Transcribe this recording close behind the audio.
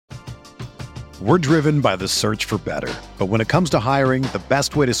We're driven by the search for better. But when it comes to hiring, the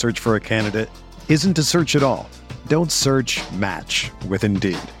best way to search for a candidate isn't to search at all. Don't search, match with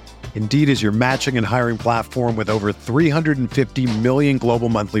Indeed. Indeed is your matching and hiring platform with over 350 million global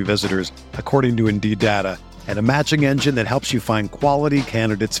monthly visitors, according to Indeed data, and a matching engine that helps you find quality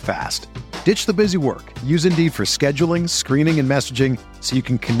candidates fast. Ditch the busy work. Use Indeed for scheduling, screening, and messaging so you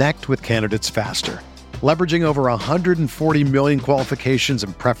can connect with candidates faster. Leveraging over 140 million qualifications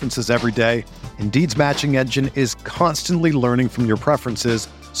and preferences every day, Indeed's matching engine is constantly learning from your preferences,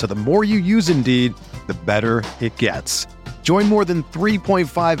 so the more you use Indeed, the better it gets. Join more than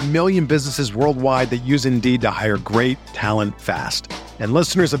 3.5 million businesses worldwide that use Indeed to hire great talent fast. And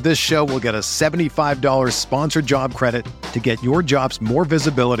listeners of this show will get a $75 sponsored job credit to get your jobs more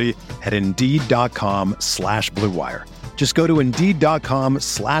visibility at Indeed.com/Blue Wire. Just go to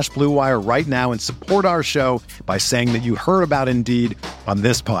Indeed.com/Blue Wire right now and support our show by saying that you heard about Indeed on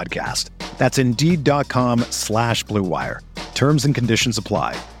this podcast. That's Indeed.com/Blue Wire. Terms and conditions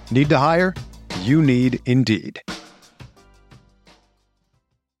apply. Need to hire? You need Indeed.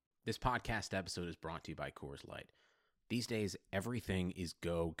 This podcast episode is brought to you by Coors Light. These days, everything is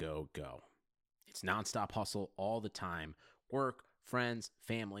go, go, go. It's nonstop hustle all the time. Work, friends,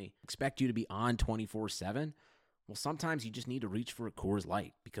 family, expect you to be on 24/7. Well, sometimes you just need to reach for a Coors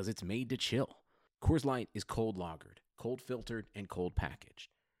Light because it's made to chill. Coors Light is cold lagered, cold filtered, and cold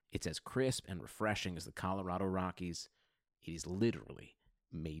packaged. It's as crisp and refreshing as the Colorado Rockies. It is literally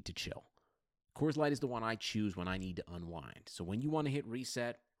made to chill. Coors Light is the one I choose when I need to unwind. So when you want to hit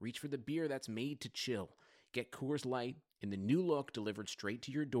reset, reach for the beer that's made to chill. Get Coors Light in the new look delivered straight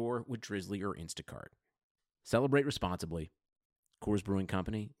to your door with Drizzly or Instacart. Celebrate responsibly. Coors Brewing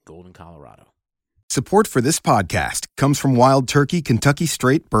Company, Golden, Colorado. Support for this podcast comes from Wild Turkey Kentucky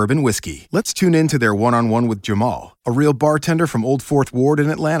Straight Bourbon Whiskey. Let's tune in to their one-on-one with Jamal, a real bartender from Old Fourth Ward in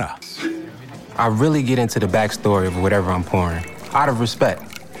Atlanta. I really get into the backstory of whatever I'm pouring, out of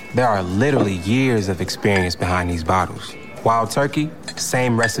respect. There are literally years of experience behind these bottles. Wild Turkey,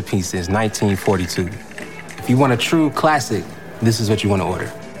 same recipe since 1942. If you want a true classic, this is what you want to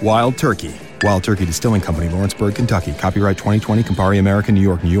order. Wild Turkey. Wild Turkey Distilling Company, Lawrenceburg, Kentucky. Copyright 2020, Campari American, New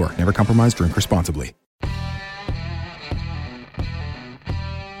York, New York. Never compromise, drink responsibly.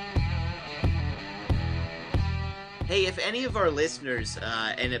 Hey, if any of our listeners,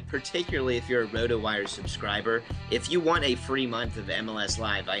 and particularly if you're a RotoWire subscriber, if you want a free month of MLS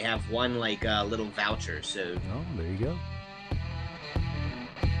Live, I have one little voucher. So, oh, there you go.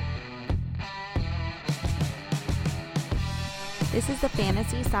 This is the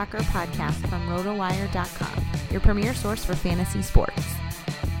Fantasy Soccer Podcast from RotoWire.com, your premier source for fantasy sports.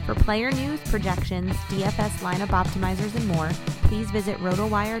 For player news, projections, DFS lineup optimizers, and more, please visit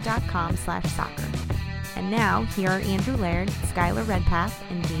RotoWire.com/soccer. And now, here are Andrew Laird, Skylar Redpath,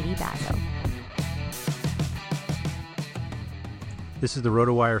 and JD Bazo. This is the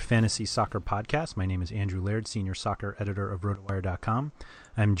RotoWire Fantasy Soccer Podcast. My name is Andrew Laird, Senior Soccer Editor of RotoWire.com.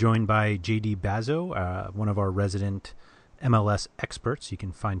 I'm joined by JD Bazo, one of our resident MLS experts. You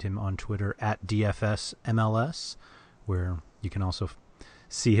can find him on Twitter at DFSMLS, where you can also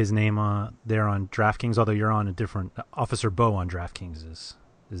see his name there on DraftKings, although you're on a different Officer Bo on DraftKings.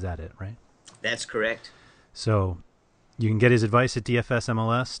 Is that it, right? That's correct. So you can get his advice at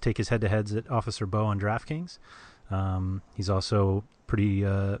DFSMLS, take his head-to-heads at Officer Bo on DraftKings. He's also pretty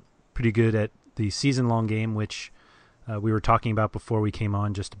good at the season-long game, which we were talking about before we came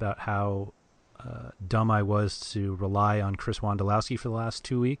on, just about how dumb I was to rely on Chris Wondolowski for the last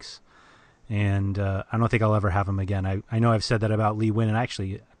 2 weeks. And I don't think I'll ever have him again. I know I've said that about Lee Wynn, and I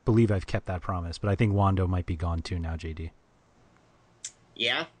actually believe I've kept that promise, but I think Wando might be gone too now, JD.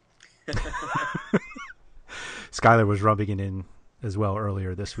 Yeah. Skylar was rubbing it in as well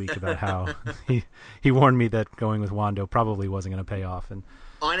earlier this week about how he warned me that going with Wando probably wasn't going to pay off. And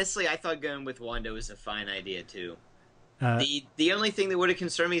honestly, I thought going with Wando was a fine idea too. The only thing that would have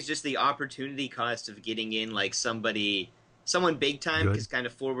concerned me is just the opportunity cost of getting in someone big time, because kind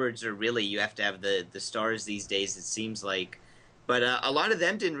of forwards are really, you have to have the stars these days, it seems like. But a lot of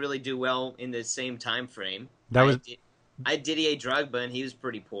them didn't really do well in the same time frame. I had Didier Drogba, and he was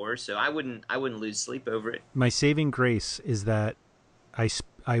pretty poor, so I wouldn't lose sleep over it. My saving grace is that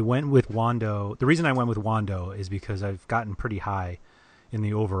I went with Wando. The reason I went with Wando is because I've gotten pretty high in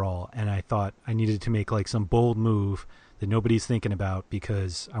the overall, and I thought I needed to make some bold move that nobody's thinking about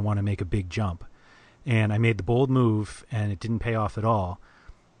because I want to make a big jump. And I made the bold move, and it didn't pay off at all.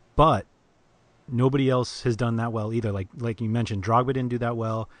 But nobody else has done that well either. Like you mentioned, Drogba didn't do that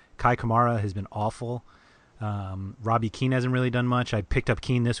well. Kai Kamara has been awful. Robbie Keane hasn't really done much. I picked up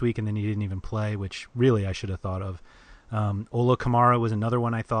Keane this week, and then he didn't even play, which really I should have thought of. Ola Kamara was another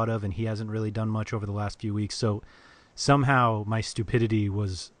one I thought of, and he hasn't really done much over the last few weeks. So somehow my stupidity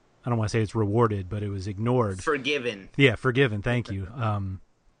was, I don't want to say it's rewarded, but it was ignored. Forgiven. Yeah, forgiven. Thank you.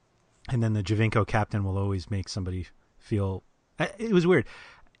 And then the Giovinco captain will always make somebody feel... It was weird.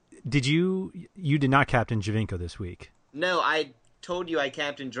 You did not captain Giovinco this week? No, I told you I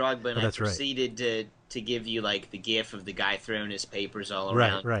captained Drogba, and I that's proceeded to give you like the gif of the guy throwing his papers all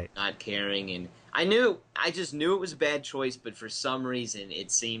around, right. not caring. And I just knew it was a bad choice, but for some reason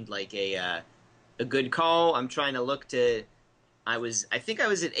it seemed like a good call. I'm trying to look to... I think I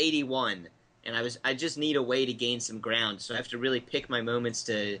was at 81, and I just need a way to gain some ground, so I have to really pick my moments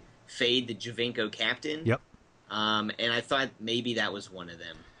to fade the Giovinco captain. Yep. And I thought maybe that was one of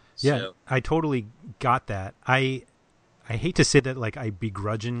them. Yeah, so, I totally got that. I hate to say that, like, I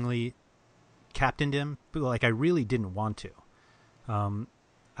begrudgingly captained him, but like I really didn't want to.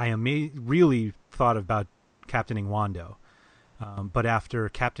 I really thought about captaining Wando, but after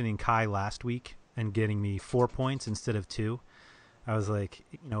captaining Kai last week and getting me 4 points instead of 2, I was like,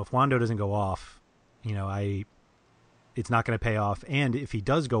 if Wando doesn't go off, it's not going to pay off. And if he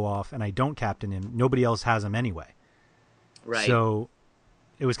does go off and I don't captain him, nobody else has him anyway. Right. So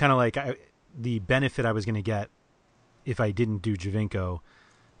it was kind of like the benefit I was going to get if I didn't do Giovinco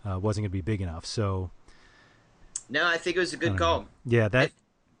wasn't going to be big enough. So no, I think it was a good call. Yeah,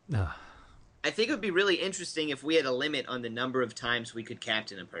 I think it would be really interesting if we had a limit on the number of times we could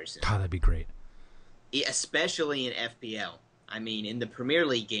captain a person. Oh, that'd be great. Especially in FPL. I mean, in the Premier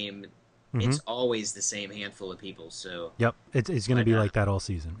League game, it's always the same handful of people. So yep, it's going to be like that all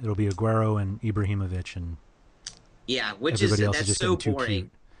season. It'll be Aguero and Ibrahimovic, and which everybody else that's is just so too boring. Cute.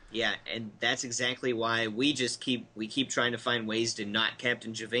 Yeah, and that's exactly why we keep trying to find ways to not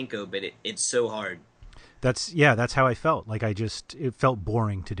captain Giovinco, but it's so hard. That's how I felt. Like it felt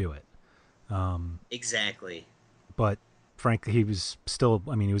boring to do it. Exactly. But frankly, he was still.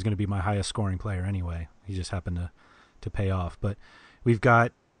 I mean, he was going to be my highest scoring player anyway. He just happened to pay off. But we've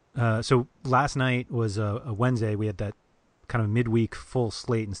got. So last night was a Wednesday. We had that kind of midweek full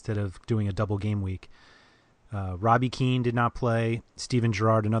slate instead of doing a double game week. Robbie Keane did not play. Steven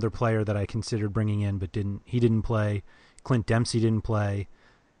Gerrard, another player that I considered bringing in, but didn't play. Clint Dempsey didn't play.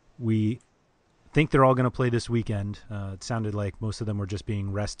 We think they're all going to play this weekend. It sounded like most of them were just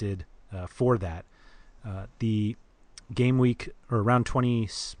being rested for that. The game week, or around 20,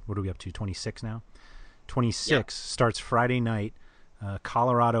 what are we up to, 26 now? 26 starts Friday night.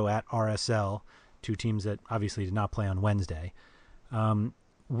 Colorado at RSL, two teams that obviously did not play on Wednesday.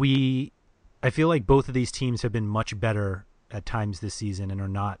 I feel like both of these teams have been much better at times this season and are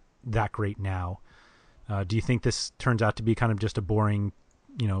not that great now. Do you think this turns out to be kind of just a boring,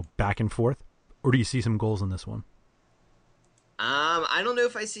 back and forth, or do you see some goals in this one? I don't know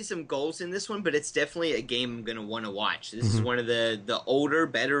if I see some goals in this one, but it's definitely a game I'm going to want to watch. This is one of the older,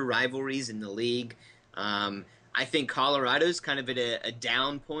 better rivalries in the league. I think Colorado's kind of at a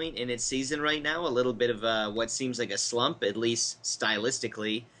down point in its season right now, a little bit of what seems like a slump, at least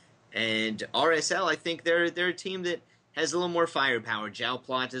stylistically. And RSL, I think they're a team that has a little more firepower. João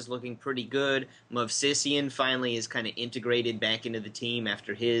Plata is looking pretty good. Movsisyan finally is kind of integrated back into the team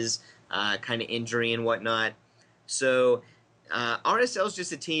after his kind of injury and whatnot. So RSL is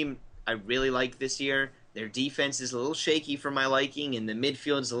just a team I really like this year. Their defense is a little shaky for my liking, and the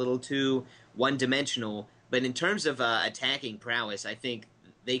midfield is a little too one-dimensional. But in terms of attacking prowess, I think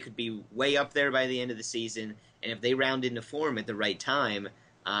they could be way up there by the end of the season. And if they round into form at the right time,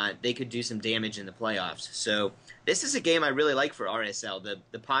 they could do some damage in the playoffs. So this is a game I really like for RSL.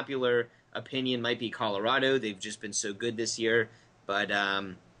 The popular opinion might be Colorado. They've just been so good this year. But,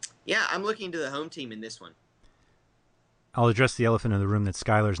 I'm looking to the home team in this one. I'll address the elephant in the room that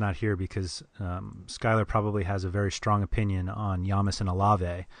Skylar's not here because Skylar probably has a very strong opinion on Yamas and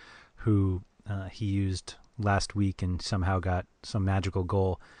Olave, who he used last week and somehow got some magical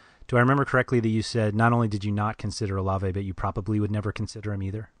goal. Do I remember correctly that you said not only did you not consider Olave, but you probably would never consider him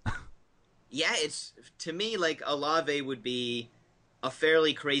either? Yeah, it's to me like Olave would be a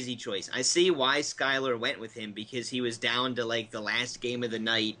fairly crazy choice. I see why Skylar went with him because he was down to like the last game of the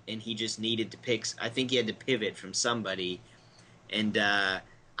night and he just needed to pick. I think he had to pivot from somebody, and I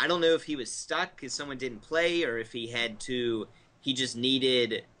don't know if he was stuck because someone didn't play or if he just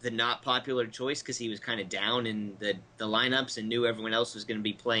needed the not popular choice because he was kind of down in the lineups and knew everyone else was going to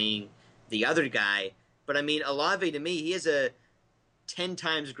be playing the other guy. But I mean, Olave to me, he has a 10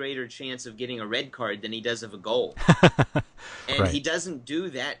 times greater chance of getting a red card than he does of a goal. And right. He doesn't do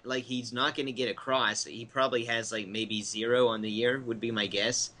that. Like, he's not going to get a cross. He probably has like maybe 0 on the year would be my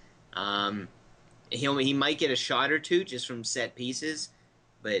guess. He might get a shot or two just from set pieces,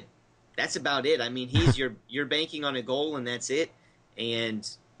 but that's about it. I mean, you're banking on a goal and that's it, and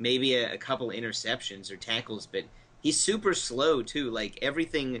maybe a couple interceptions or tackles, but he's super slow too. Like,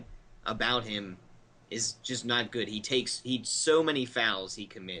 everything about him is just not good. He so many fouls he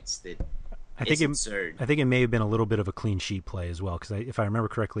commits that it's absurd. I think it may have been a little bit of a clean sheet play as well, because if I remember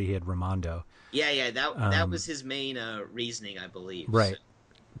correctly, he had Raimondo. Yeah, that was his main reasoning, I believe. Right. So.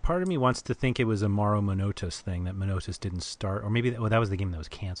 Part of me wants to think it was a Mauro Manotas thing, that Manotas didn't start, or maybe that was the game that was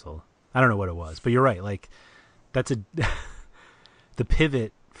canceled. I don't know what it was, but you're right. Like, that's the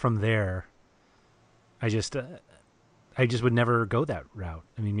pivot from there. I just would never go that route.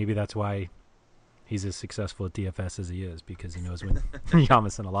 I mean, maybe that's why he's as successful at DFS as he is, because he knows when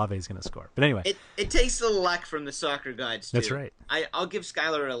Jamison Olave is going to score. But anyway, it takes a little luck from the soccer gods too. That's right. I'll give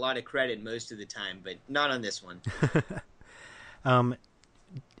Skylar a lot of credit most of the time, but not on this one.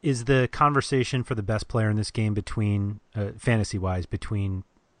 Is the conversation for the best player in this game between fantasy-wise between?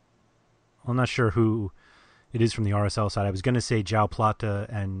 I'm not sure who it is from the RSL side. I was going to say João Plata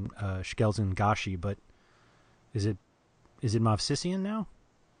and Shkelzen Gashi, but is it Movsisian now?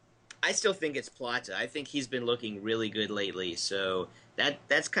 I still think it's Plata. I think he's been looking really good lately, so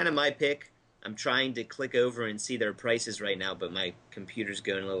that's kind of my pick. I'm trying to click over and see their prices right now, but my computer's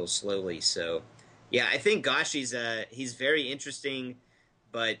going a little slowly. So, yeah, I think Gashi's he's very interesting,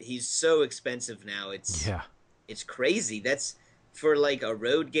 but he's so expensive now. It's crazy. That's for like a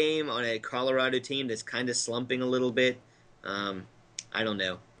road game on a Colorado team that's kind of slumping a little bit. I don't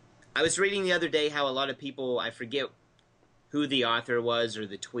know. I was reading the other day how a lot of people, I forget who the author was or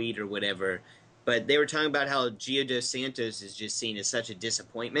the tweet or whatever, but they were talking about how Gio Dos Santos is just seen as such a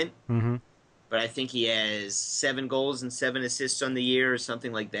disappointment. Mm-hmm. But I think he has 7 goals and 7 assists on the year or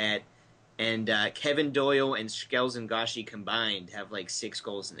something like that. And Kevin Doyle and Shkelzen Gashi combined have like 6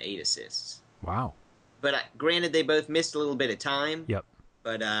 goals and 8 assists. Wow. But granted, they both missed a little bit of time. Yep.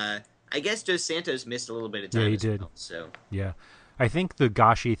 But I guess Dos Santos missed a little bit of time. Yeah, he did. Well, so. Yeah. I think the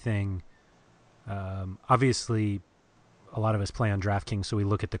Gashi thing, obviously a lot of us play on DraftKings, so we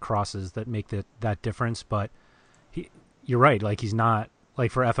look at the crosses that make that difference. But you're right. Like, he's not,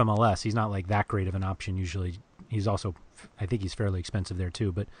 like for FMLS, he's not like that great of an option usually. He's also, I think he's fairly expensive there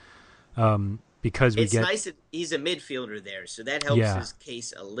too. But because it's nice that he's a midfielder there, so that helps his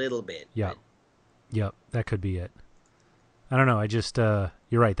case a little bit. Yeah. Yep, that could be it. I don't know. I just, you're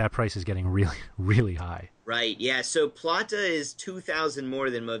right. That price is getting really, really high. Right, yeah. So Plata is 2,000 more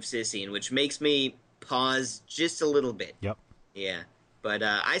than Movsisian, which makes me pause just a little bit. Yep. Yeah, but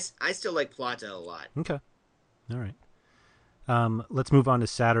I still like Plata a lot. Okay. All right. Let's move on to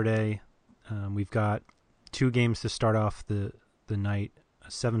Saturday. We've got 2 games to start off the night,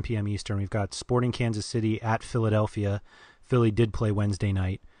 7 p.m. Eastern. We've got Sporting Kansas City at Philadelphia. Philly did play Wednesday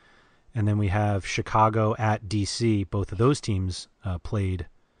night. And then we have Chicago at DC. Both of those teams played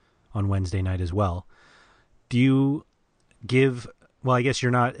on Wednesday night as well. Do you give? Well, I guess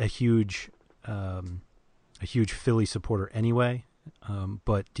you're not a huge Philly supporter anyway.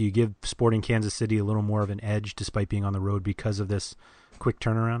 But do you give Sporting Kansas City a little more of an edge despite being on the road because of this quick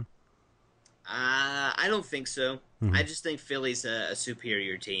turnaround? I don't think so. Mm-hmm. I just think Philly's a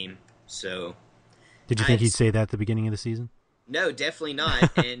superior team. So, did you think he'd say that at the beginning of the season? No, definitely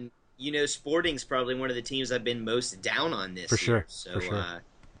not. And Sporting's probably one of the teams I've been most down on this year. So, for sure.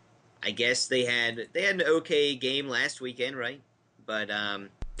 I guess they had an okay game last weekend, right? But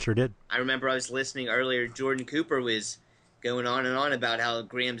sure did. I remember I was listening earlier. Jordan Cooper was going on and on about how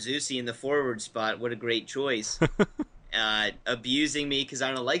Graham Zusi in the forward spot, what a great choice. Abusing me because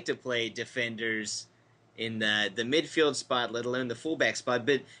I don't like to play defenders in the midfield spot, let alone the fullback spot.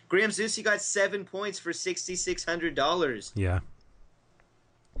 But Graham Zusi got 7 points for $6,600. Yeah.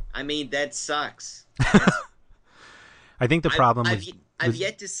 I mean, that sucks. I think the problem I've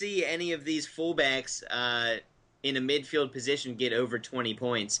yet to see any of these fullbacks in a midfield position get over 20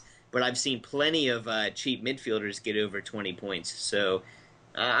 points, but I've seen plenty of cheap midfielders get over 20 points. So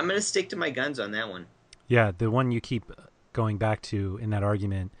I'm going to stick to my guns on that one. Yeah, the one you keep going back to in that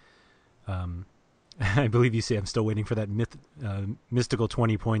argument, I believe you say I'm still waiting for that mystical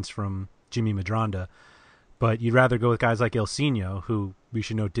 20 points from Jimmy Medranda, but you'd rather go with guys like Ilsinho, who we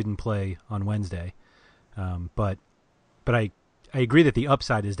should note didn't play on Wednesday. But I agree that the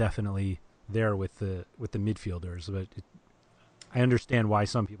upside is definitely there with the midfielders. But I understand why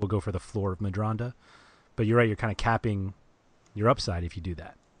some people go for the floor of Medranda, but you're right. You're kind of capping your upside if you do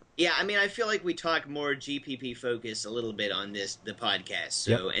that. Yeah, I mean, I feel like we talk more GPP focus a little bit on the podcast.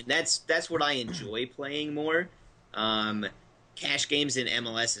 So, yep. And that's what I enjoy playing more. Cash games in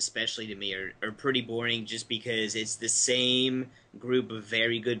MLS, especially to me, are pretty boring just because it's the same group of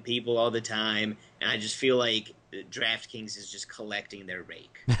very good people all the time, and I just feel like DraftKings is just collecting their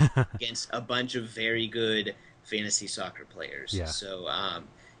rake against a bunch of very good fantasy soccer players. Yeah. So,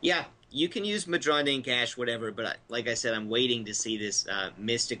 yeah, you can use Madronda and cash, whatever, but like I said, I'm waiting to see this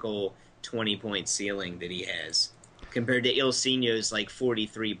mystical 20-point ceiling that he has compared to Ilsinho's like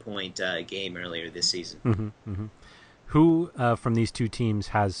 43-point game earlier this season. Mm-hmm, mm-hmm. Who from these two teams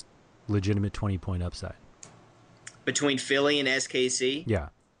has legitimate 20-point upside? Between Philly and SKC? Yeah.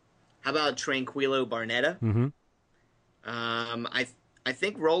 How about Tranquillo Barnetta? Mm-hmm. I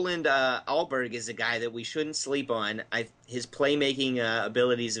think Roland Alberg is a guy that we shouldn't sleep on. His playmaking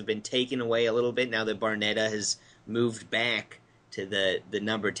abilities have been taken away a little bit now that Barnetta has moved back to the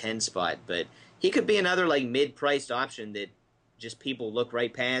number 10 spot. But he could be another like mid-priced option that just people look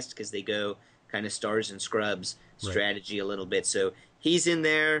right past because they go kind of stars and scrubs strategy a little bit. So he's in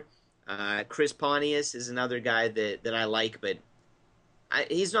there. Chris Pontius is another guy that I like, but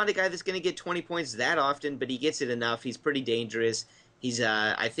he's not a guy that's going to get 20 points that often, but he gets it enough. He's pretty dangerous.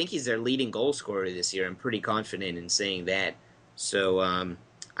 I think he's their leading goal scorer this year. I'm pretty confident in saying that. So,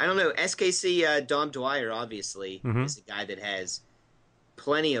 I don't know. SKC, Dom Dwyer, obviously, is a guy that has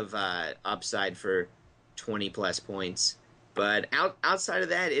plenty of upside for 20-plus points. But outside of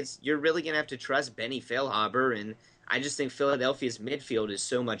that, you're really going to have to trust Benny Feilhaber, and I just think Philadelphia's midfield is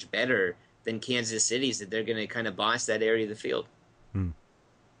so much better than Kansas City's that they're going to kind of boss that area of the field.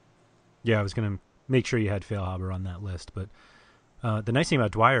 Yeah, I was going to make sure you had Feilhaber on that list, but the nice thing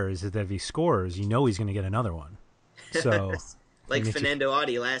about Dwyer is that if he scores, you know he's going to get another one. So, like Fernando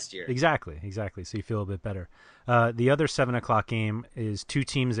Adi last year. Exactly. So you feel a bit better. The other 7:00 game is two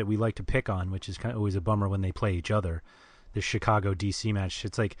teams that we like to pick on, which is kind of always a bummer when they play each other. The Chicago-DC match.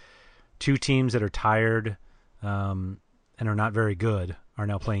 It's like two teams that are tired and are not very good are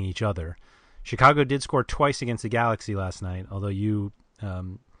now playing each other. Chicago did score twice against the Galaxy last night, although you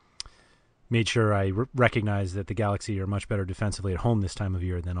made sure I recognized that the Galaxy are much better defensively at home this time of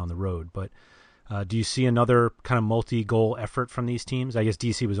year than on the road. But do you see another kind of multi-goal effort from these teams? I guess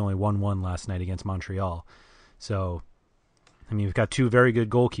DC was only 1-1 last night against Montreal. So, I mean, we've got two very good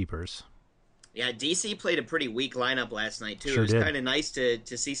goalkeepers. Yeah, DC played a pretty weak lineup last night, too. Sure it was kind of nice to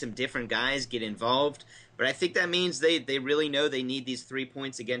see some different guys get involved. But I think that means they really know they need these 3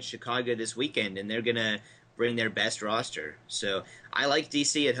 points against Chicago this weekend, and they're going to bring their best roster. So I like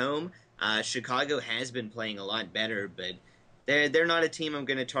DC at home. Chicago has been playing a lot better, but they're not a team I'm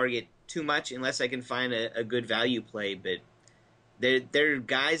going to target too much unless I can find a good value play. But they're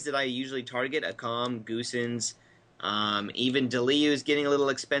guys that I usually target, Akam, Goossens, even DeLeo is getting a little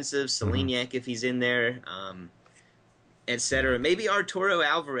expensive, Seleniak if he's in there, etc. Maybe Arturo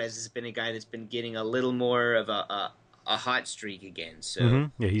Alvarez has been a guy that's been getting a little more of a hot streak again. So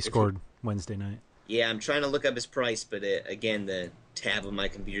yeah, he scored Wednesday night. Yeah, I'm trying to look up his price, but again, the tab on my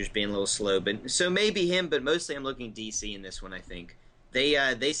computer's being a little slow. But so maybe him, but mostly I'm looking DC in this one. I think they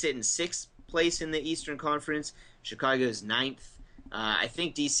sit in 6th place in the Eastern Conference. Chicago's 9th. I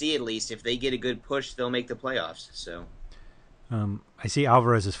think DC, at least, if they get a good push, they'll make the playoffs. So, I see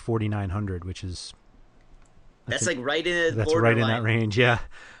Alvarez is 4,900, which is that's like right in that's borderline. Right in that range. Yeah,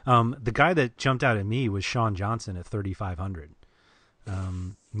 the guy that jumped out at me was Sean Johnson at 3,500.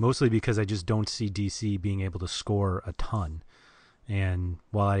 Mostly because I just don't see DC being able to score a ton. And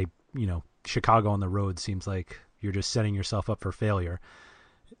while Chicago on the road seems like you're just setting yourself up for failure,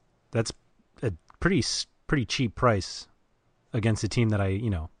 that's a pretty cheap price against a team that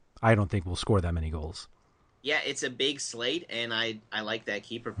I don't think will score that many goals. Yeah, it's a big slate, and I like that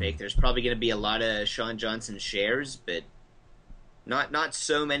keeper pick. There's probably going to be a lot of Sean Johnson shares, but not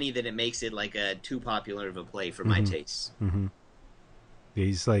so many that it makes it like a too popular of a play for my tastes. Mm-hmm. Yeah,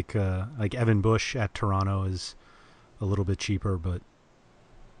 he's like Evan Bush at Toronto is a little bit cheaper, but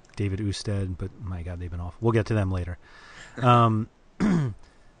David Ousted, but my God, they've been off. We'll get to them later.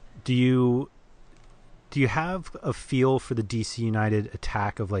 Do you have a feel for the DC United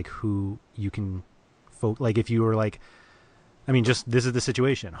attack of like who you can like if you were like, I mean, just this is the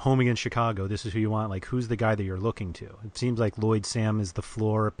situation, home against Chicago, this is who you want, like who's the guy that you're looking to? It seems like Lloyd Sam is the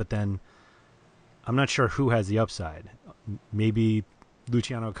floor, but then I'm not sure who has the upside. Maybe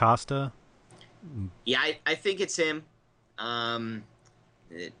Luciano Acosta? Yeah, I think it's him. I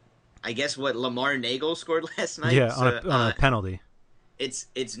guess Lamar Nagel scored last night. Yeah, on a penalty.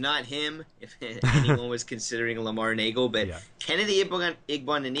 It's not him, if anyone was considering Lamar Nagel, but yeah. Kennedy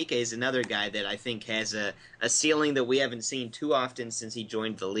Igboananike is another guy that I think has a ceiling that we haven't seen too often since he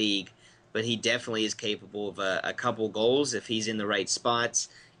joined the league, but he definitely is capable of a couple goals if he's in the right spots.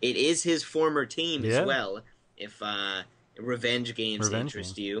 It is his former team as well, if revenge games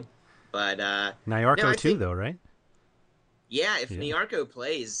interest you. But Nyarko too, though, right? Yeah, if Nyarko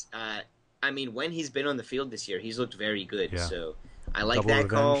plays, I mean, when he's been on the field this year, he's looked very good. Yeah. So I like Double that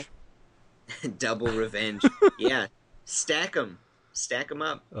revenge. call. Double revenge. Yeah. Stack him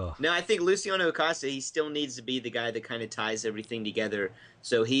up. Ugh. No, I think Luciano Acosta, he still needs to be the guy that kind of ties everything together.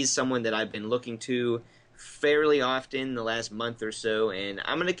 So he's someone that I've been looking to fairly often the last month or so, and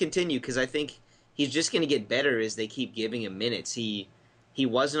I'm going to continue because I think he's just going to get better as they keep giving him minutes. He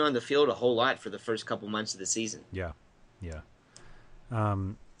wasn't on the field a whole lot for the first couple months of the season. Yeah.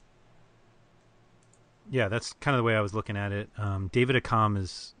 Yeah, that's kind of the way I was looking at it. David Accam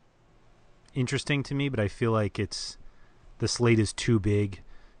is interesting to me, but I feel like the slate is too big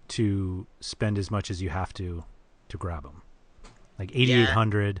to spend as much as you have to grab him. Like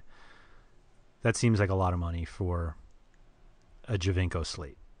 8,800, that seems like a lot of money for a Giovinco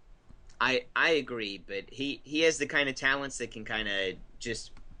slate. I agree, but he has the kind of talents that can kind of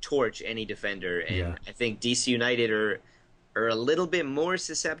just torch any defender, and I think DC United are a little bit more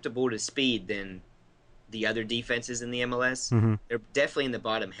susceptible to speed than the other defenses in the MLS. Mm-hmm. They're definitely in the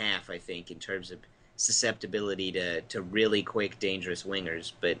bottom half, I think, in terms of susceptibility to really quick, dangerous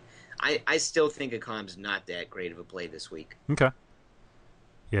wingers. But I still think Accam's not that great of a play this week. Okay.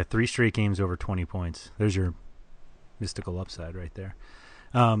 Yeah, 3 straight games over 20 points. There's your mystical upside right there.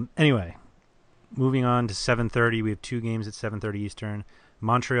 Anyway, moving on to 7:30. We have 2 games at 7:30 Eastern.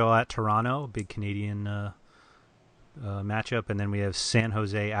 Montreal at Toronto, big Canadian matchup, and then we have San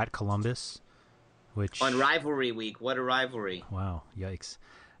Jose at Columbus. Which on rivalry week, what a rivalry! Wow, yikes!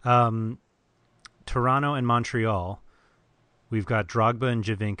 Toronto and Montreal. We've got Drogba and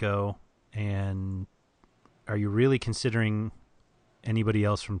Giovinco, and are you really considering anybody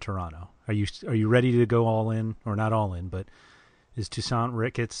else from Toronto? Are you ready to go all in, or not all in, but is Toussaint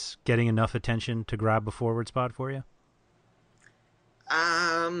Ricketts getting enough attention to grab a forward spot for you?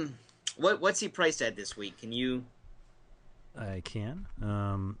 What's he priced at this week? Can you? I can,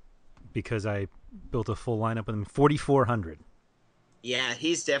 because I built a full lineup with him. 4,400. Yeah,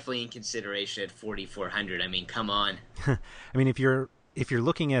 he's definitely in consideration at 4,400. I mean, come on. I mean, if you're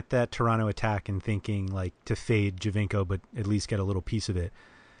looking at that Toronto attack and thinking like to fade Giovinco, but at least get a little piece of it,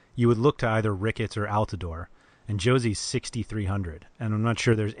 you would look to either Ricketts or Altidore. And Josie's 6,300, and I'm not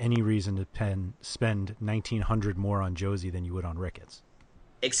sure there's any reason to spend 1,900 more on Josie than you would on Ricketts.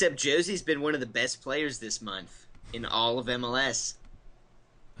 Except Josie's been one of the best players this month in all of MLS.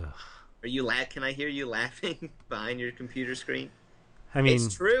 Ugh. Are you Can I hear you laughing behind your computer screen? I mean,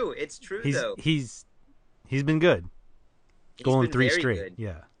 it's true. It's true though. He's been good. Going 3 straight. Good.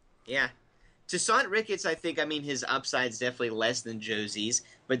 Yeah. Yeah. Toussaint Ricketts, I think. I mean, his upside's definitely less than Josie's,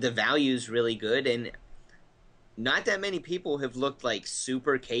 but the value's really good, and not that many people have looked like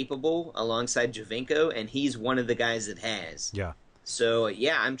super capable alongside Giovinco, and he's one of the guys that has. Yeah. So,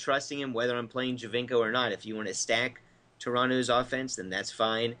 yeah, I'm trusting him whether I'm playing Giovinco or not. If you want to stack Toronto's offense, then that's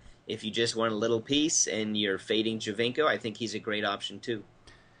fine. If you just want a little piece and you're fading Giovinco, I think he's a great option too.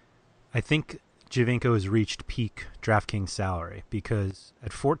 I think Giovinco has reached peak DraftKings salary because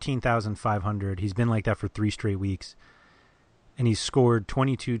at 14,500, he's been like that for 3 straight weeks. And he's scored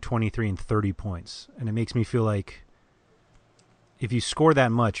 22, 23, and 30 points. And it makes me feel like if you score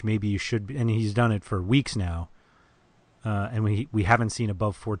that much, maybe you should be, and he's done it for weeks now. And we haven't seen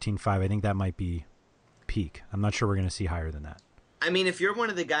above 14.5. I think that might be peak. I'm not sure we're going to see higher than that. I mean, if you're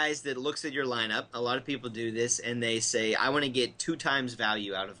one of the guys that looks at your lineup, a lot of people do this, and they say, I want to get 2 times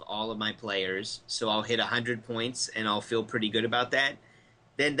value out of all of my players, so I'll hit 100 points, and I'll feel pretty good about that,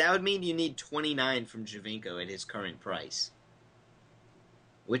 then that would mean you need 29 from Giovinco at his current price,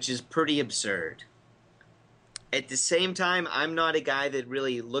 which is pretty absurd. At the same time, I'm not a guy that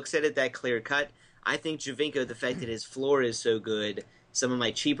really looks at it that clear-cut. I think Giovinco, the fact that his floor is so good, some of my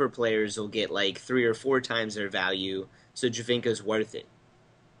cheaper players will get like 3 or 4 times their value, so Giovinco's worth it.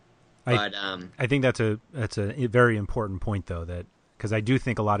 But I think that's a very important point, though, that because I do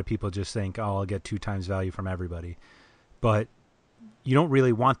think a lot of people just think, oh, I'll get 2 times value from everybody. But you don't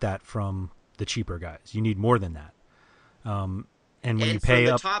really want that from the cheaper guys. You need more than that. And when you pay for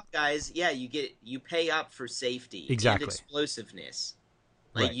the up, top guys, yeah, you pay up for safety exactly, and explosiveness.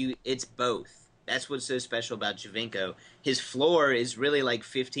 Like right. It's both. That's what's so special about Giovinco. His floor is really like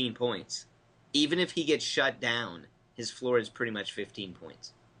 15 points. Even if he gets shut down, his floor is pretty much 15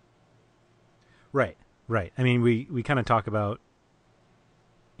 points. Right. I mean, we kind of talk about,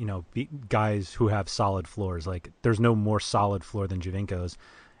 guys who have solid floors. Like, there's no more solid floor than Giovinco's,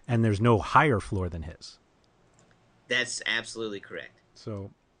 and there's no higher floor than his. That's absolutely correct.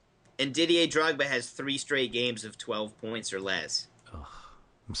 So, and Didier Drogba has 3 straight games of 12 points or less. Ugh.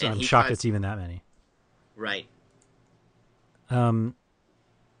 I'm shocked it's even that many. Right. I'd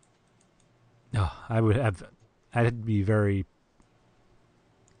be very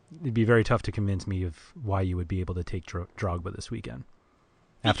it'd be very tough to convince me of why you would be able to take Drogba this weekend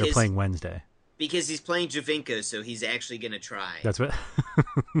after playing Wednesday. Because he's playing Giovinco, so he's actually going to try. That's what.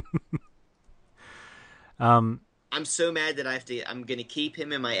 I'm so mad that I'm going to keep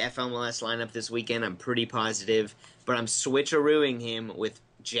him in my FMLS lineup this weekend. I'm pretty positive, but I'm switcherooing him with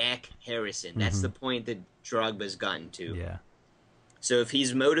Jack Harrison. That's the point that Drogba's gotten to. Yeah. So if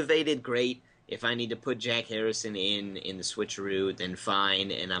he's motivated, great. If I need to put Jack Harrison in the switcheroo, then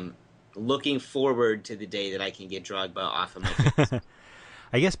fine. And I'm looking forward to the day that I can get Drogba off of my fantasy.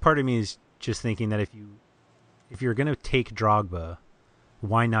 I guess part of me is just thinking that if you're going to take Drogba,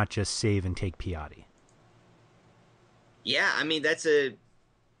 why not just save and take Piatti? Yeah, I mean,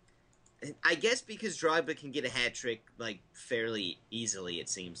 I guess because Drogba can get a hat trick like fairly easily, it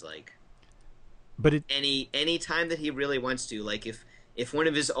seems like. But any time that he really wants to, like if one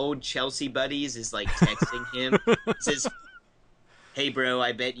of his old Chelsea buddies is like texting him, says, "Hey bro,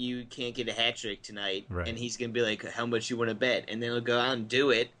 I bet you can't get a hat trick tonight," right. And he's gonna be like, "How much you want to bet?" And then he'll go out and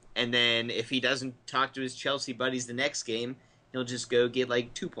do it. And then if he doesn't talk to his Chelsea buddies the next game, he'll just go get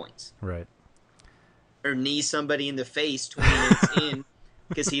like 2 points. Right. Or knee somebody in the face 20 minutes in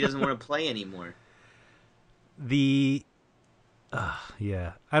because he doesn't want to play anymore.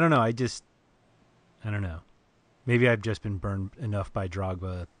 Yeah. I don't know. I don't know. Maybe I've just been burned enough by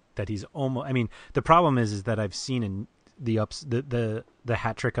Drogba that he's almost. I mean, the problem is that I've seen the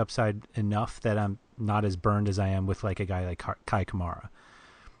hat trick upside enough that I'm not as burned as I am with like a guy like Kai Kamara.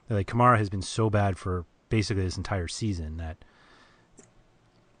 Like Kamara has been so bad for basically this entire season that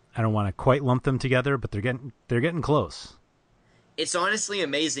I don't want to quite lump them together, but they're getting close. It's honestly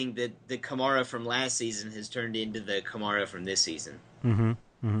amazing that the Kamara from last season has turned into the Kamara from this season. Mm-hmm.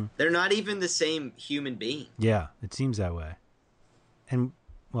 Mm-hmm. They're not even the same human being. Yeah, it seems that way. And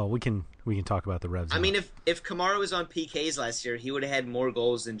well, we can talk about the Revs. I mean, if Kamara was on PKs last year, he would have had more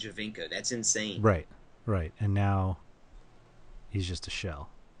goals than Giovinco. That's insane. Right. And now he's just a shell.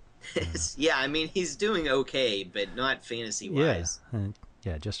 Yeah, I mean, he's doing okay, but not fantasy-wise.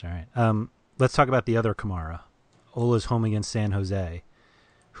 Yeah, just all right. Let's talk about the other Kamara. Ola's home against San Jose,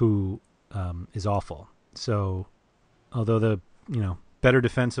 who is awful. So, although better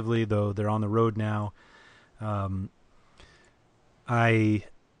defensively, though they're on the road now. I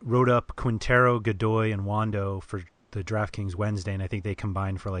wrote up Quintero, Godoy, and Wando for the DraftKings Wednesday, and I think they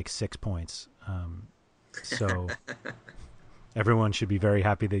combined for like 6 points. So everyone should be very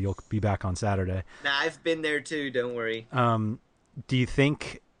happy that you'll be back on Saturday. Nah, I've been there too, don't worry. Do you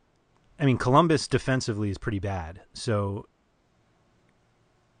think... I mean, Columbus defensively is pretty bad, so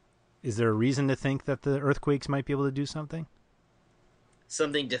is there a reason to think that the Earthquakes might be able to do something?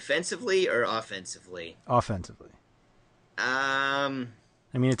 Something defensively or offensively? Offensively. I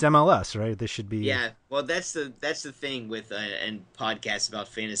mean, it's MLS, right? This should be... Yeah, well, that's the thing with and podcasts about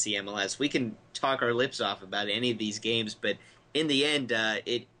fantasy MLS. We can talk our lips off about any of these games, but in the end,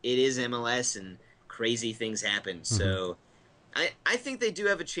 it is MLS and crazy things happen. Mm-hmm. So I think they do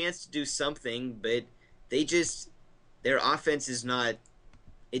have a chance to do something, but their offense is not...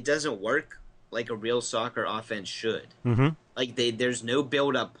 It doesn't work like a real soccer offense should. Mm-hmm. Like, there's no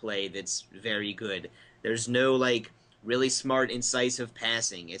build-up play that's very good. There's no, like, really smart, incisive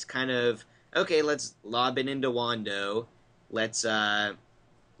passing. It's kind of, okay, let's lob it into Wando. Let's,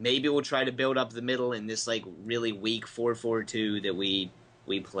 maybe we'll try to build up the middle in this, like, really weak 4-4-2 that we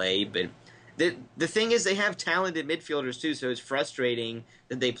play. But the thing is, they have talented midfielders, too, so it's frustrating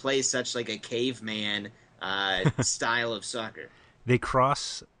that they play such, like, a caveman style of soccer. They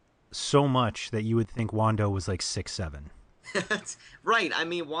cross so much that you would think Wando was, like, 6'7". Right. I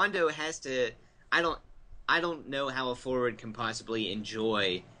mean, Wando has to... I don't know how a forward can possibly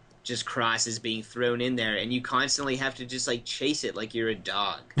enjoy just crosses being thrown in there, and you constantly have to just, like, chase it like you're a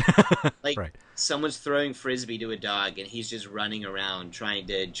dog. Like, right. Someone's throwing Frisbee to a dog, and he's just running around trying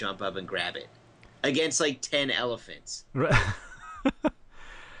to jump up and grab it. Against, like, 10 elephants.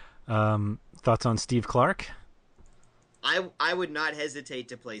 Thoughts on Steve Clark? I would not hesitate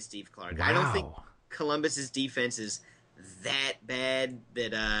to play Steve Clark. Wow. I don't think Columbus's defense is that bad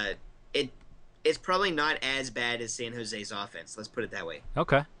that it's probably not as bad as San Jose's offense. Let's put it that way.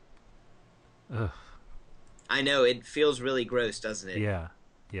 Okay. Ugh. I know, it feels really gross, doesn't it? Yeah,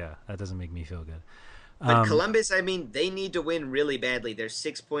 that doesn't make me feel good. But Columbus, I mean, they need to win really badly. They're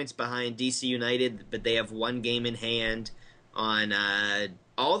 6 points behind DC United, but they have one game in hand on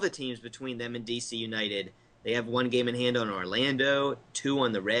all the teams between them and DC United. They have one game in hand on Orlando, 2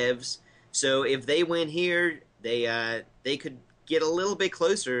 on the Revs. So if they win here, they could get a little bit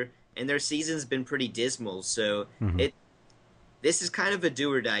closer, and their season's been pretty dismal. So this is kind of a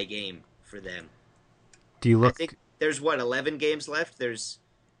do-or-die game for them. Do you look... I think there's, 11 games left? There's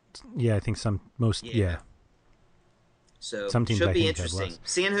Yeah, I think yeah. So some teams should be interesting.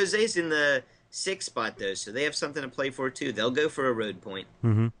 San Jose's in the 6th spot though, so they have something to play for too. They'll go for a road point.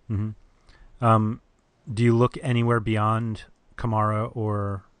 Do you look anywhere beyond Kamara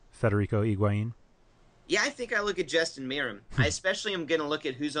or Federico Higuain? Yeah, I think I look at Justin Meram. I especially am going to look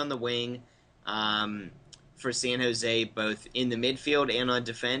at who's on the wing for San Jose, both in the midfield and on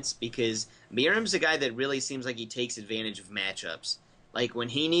defense, because Meram's a guy that really seems like he takes advantage of matchups. Like, when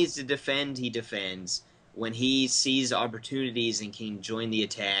he needs to defend, he defends. When he sees opportunities and can join the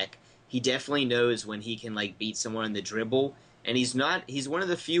attack, he definitely knows when he can, like, beat someone on the dribble. And he's one of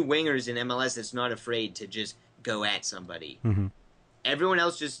the few wingers in MLS that's not afraid to just go at somebody. Mm-hmm. Everyone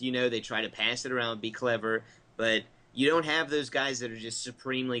else just, they try to pass it around, be clever, but you don't have those guys that are just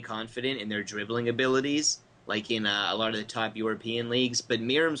supremely confident in their dribbling abilities, like in a lot of the top European leagues. But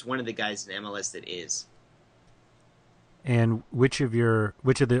Meram's one of the guys in MLS that is. And which of the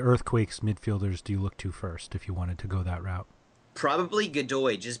Earthquakes midfielders do you look to first if you wanted to go that route? Probably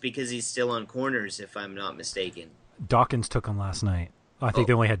Godoy, just because he's still on corners, if I'm not mistaken. Dawkins took them last night. I think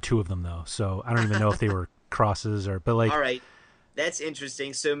they only had 2 of them, though, so I don't even know if they were crosses but like... All right, that's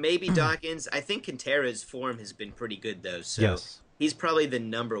interesting. So maybe Dawkins. I think Quintera's form has been pretty good, though, so yes. He's probably the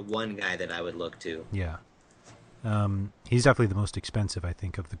number 1 guy that I would look to. Yeah. He's definitely the most expensive, I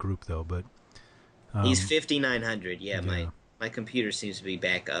think, of the group, though, but... he's 5,900. Yeah, my computer seems to be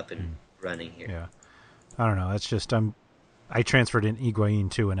back up and running here. Yeah, I don't know. That's just I transferred in Higuain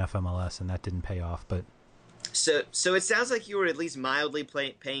to an FMLS, and that didn't pay off. But so it sounds like you were at least mildly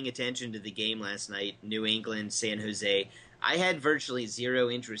paying attention to the game last night. New England, San Jose. I had virtually zero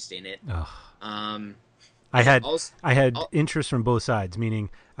interest in it. I had interest from both sides, meaning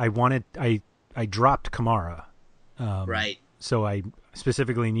I dropped Kamara. Right. So I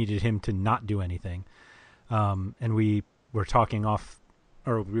specifically needed him to not do anything. And we were talking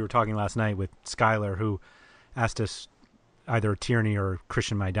last night with Skylar, who asked us either Tierney or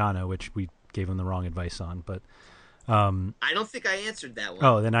Christian Maidana, which we gave him the wrong advice on. But I don't think I answered that one.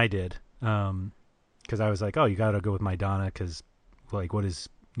 Oh, then I did. Because I was like, you got to go with Maidana because, like, what is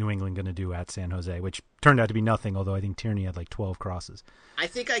New England going to do at San Jose? Which turned out to be nothing, although I think Tierney had like 12 crosses. I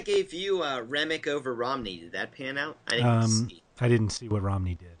think I gave you Remick over Romney. Did that pan out? I didn't see what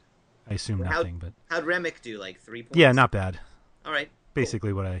Romney did. I assume nothing. But how'd Remick do? Like 3 points? Yeah, not bad. All right.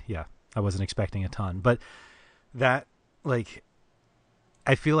 Basically what I wasn't expecting a ton. But that, like,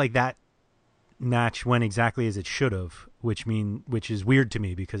 I feel like that match went exactly as it should have, which is weird to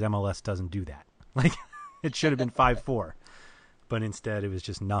me because MLS doesn't do that. Like, it should have been 5-4. But instead it was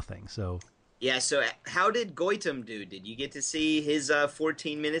just nothing. So yeah, so how did Goitom do? Did you get to see his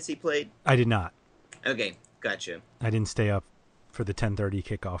 14 minutes he played? I did not. Okay, gotcha. I didn't stay up for the 10:30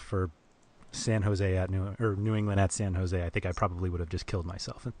 kickoff for San Jose at New England at San Jose. I think I probably would have just killed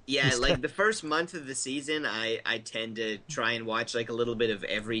myself. Yeah, like the first month of the season, I tend to try and watch like a little bit of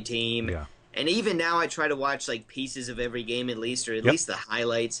every team. Yeah. And even now I try to watch like pieces of every game at least, or at least the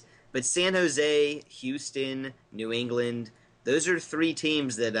highlights. But San Jose, Houston, New England, those are 3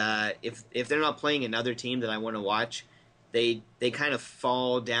 teams that if they're not playing another team that I want to watch, they kind of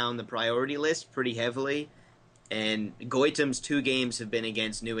fall down the priority list pretty heavily. And Goitom's 2 games have been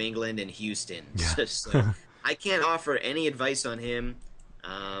against New England and Houston. Yeah. So I can't offer any advice on him.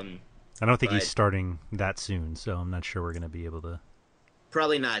 I don't think he's starting that soon, so I'm not sure we're going to be able to.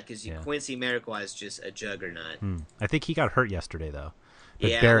 Probably not, because Quincy Amarikwa is just a juggernaut. I think he got hurt yesterday, though. But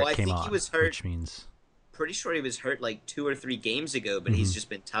yeah, Barrett I came think on, he was hurt. Which means... Pretty sure he was hurt like 2 or 3 games ago, but he's just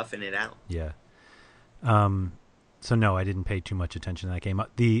been toughing it out. Yeah. So no, I didn't pay too much attention to that game.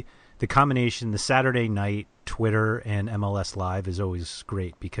 The combination, the Saturday night Twitter and MLS Live is always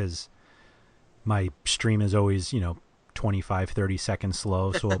great because my stream is always, 25, 30 seconds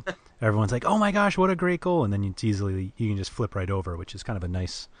slow. So everyone's like, oh my gosh, what a great goal. And then you can just flip right over, which is kind of a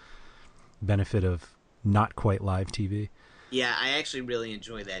nice benefit of not quite live TV. Yeah, I actually really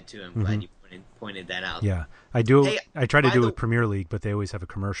enjoy that too. I'm glad you pointed that out. Yeah, I do. Hey, I try to do it with Premier League, but they always have a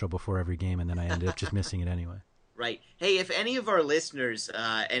commercial before every game, and then I ended up just missing it anyway. Right. Hey, if any of our listeners,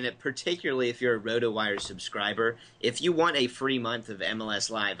 and particularly if you're a RotoWire subscriber, if you want a free month of MLS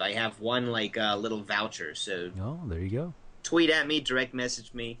Live, I have one little voucher. So there you go. Tweet at me, direct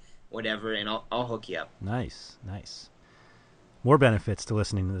message me, whatever, and I'll hook you up. Nice. More benefits to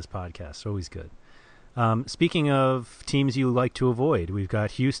listening to this podcast. Always good. Speaking of teams you like to avoid, we've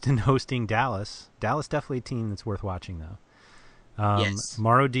got Houston hosting Dallas. Dallas definitely a team that's worth watching, though. Yes.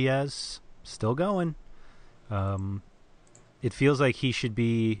 Mauro Diaz, still going. It feels like he should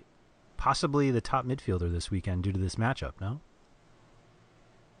be possibly the top midfielder this weekend due to this matchup, no?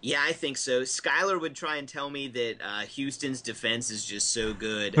 Yeah, I think so. Skylar would try and tell me that Houston's defense is just so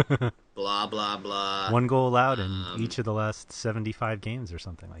good. Blah, blah, blah. 1 goal allowed in each of the last 75 games or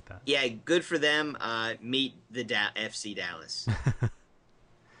something like that. Yeah, good for them. Meet the FC Dallas.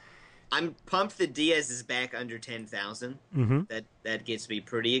 I'm pumped that Diaz is back under 10,000. Mm-hmm. That gets me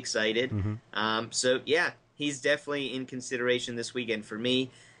pretty excited. Mm-hmm. So, yeah, he's definitely in consideration this weekend for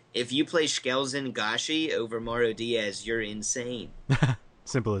me. If you play Skelzen Gashi over Mauro Diaz, you're insane.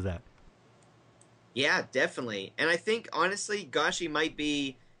 Simple as that. Yeah, definitely. And I think, honestly, Gashi might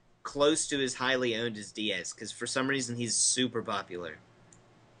be close to as highly owned as Diaz, because for some reason he's super popular.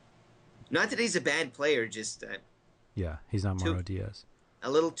 Not that he's a bad player, just... yeah, he's not Mauro Diaz. A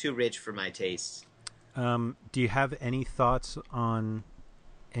little too rich for my tastes. Do you have any thoughts on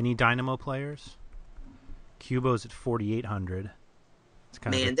any Dynamo players? Cubo's at 4,800.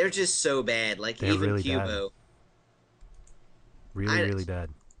 Man, they're just so bad. Like, even really Cubo. Bad. Really bad.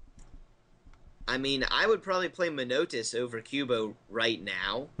 I mean, I would probably play Menotis over Cubo right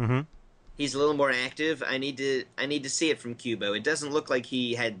now. Mm-hmm. He's a little more active. I need to see it from Cubo. It doesn't look like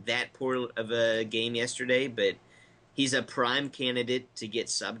he had that poor of a game yesterday, but he's a prime candidate to get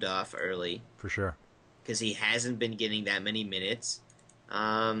subbed off early. For sure. Because he hasn't been getting that many minutes.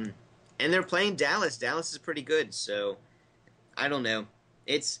 And they're playing Dallas. Dallas is pretty good, so I don't know.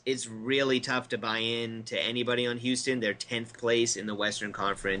 It's really tough to buy in to anybody on Houston. They're 10th place in the Western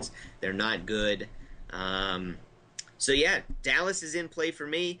Conference. They're not good. So, yeah, Dallas is in play for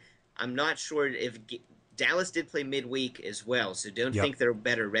me. I'm not sure if Dallas did play midweek as well, so don't think they're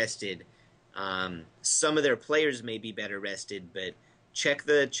better rested. Some of their players may be better rested, but check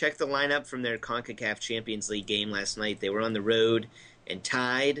the lineup from their CONCACAF Champions League game last night. They were on the road and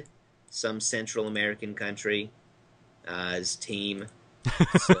tied some Central American country as team.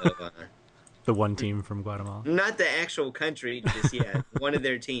 So, the one team from Guatemala. Not the actual country, just one of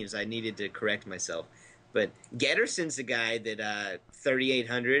their teams. I needed to correct myself. But Getterson's the guy that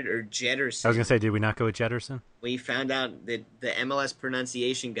 3,800 or Jetterson. I was gonna say, did we not go with Jetterson? We found out that the MLS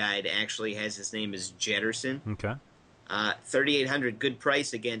pronunciation guide actually has his name as Jetterson. Okay. 3,800, good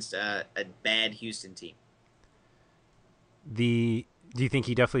price against a bad Houston team. Do you think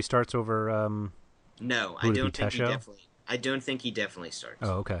he definitely starts over? No, I don't think he definitely. I don't think he definitely starts.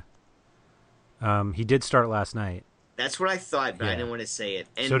 Oh, okay. He did start last night. That's what I thought, but I didn't want to say it.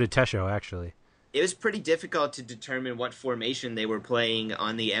 And so did Tesho, actually. It was pretty difficult to determine what formation they were playing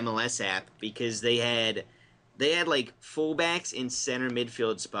on the MLS app because they had like fullbacks in center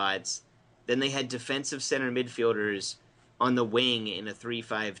midfield spots. Then they had defensive center midfielders on the wing in a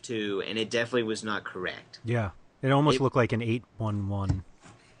 3-5-2, and it definitely was not correct. Yeah, it almost looked like an 8-1-1,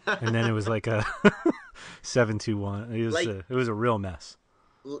 and then it was like a 7-2-1. It was a real mess.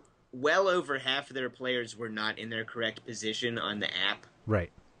 Well over half of their players were not in their correct position on the app.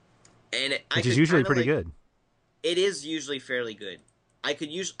 Right. And which is usually pretty good. It is usually fairly good.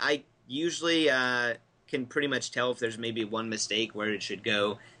 I usually can pretty much tell if there's maybe one mistake where it should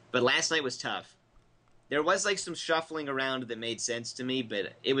go. But last night was tough. There was like some shuffling around that made sense to me,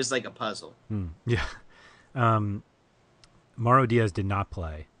 but it was like a puzzle. Yeah. Mauro Diaz did not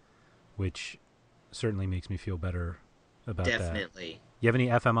play, which certainly makes me feel better about that. Definitely. You have any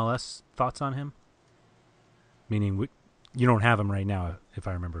FMLS thoughts on him? Meaning, you don't have him right now, if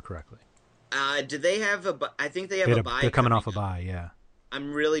I remember correctly. Do they have a? I think they have a bye. They're coming off a bye, yeah.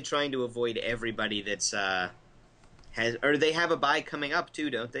 I'm really trying to avoid everybody that's or they have a bye coming up too,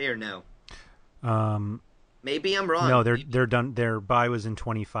 don't they? Or no? Maybe I'm wrong. No, they're done. Their bye was in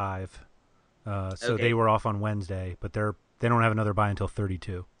 25, so they were off on Wednesday, but they don't have another bye until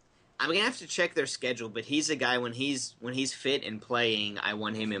 32. I'm gonna have to check their schedule, but he's a guy when he's fit and playing, I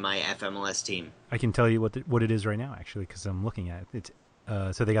want him in my FMLS team. I can tell you what it is right now, actually, because I'm looking at it. It's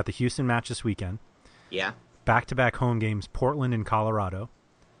so they got the Houston match this weekend. Yeah. Back-to-back home games: Portland and Colorado.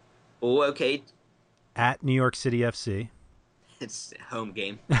 Oh, okay. At New York City FC. It's a home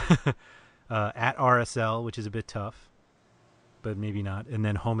game. At RSL, which is a bit tough, but maybe not, and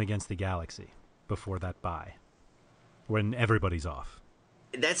then home against the Galaxy before that bye, when everybody's off.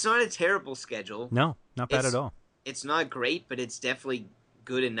 That's not a terrible schedule. No, not bad at all. It's not great, but it's definitely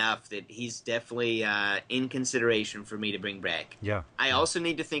good enough that he's definitely in consideration for me to bring back. Yeah. I also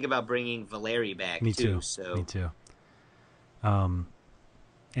need to think about bringing Valeri back, Me too. So. Me too. And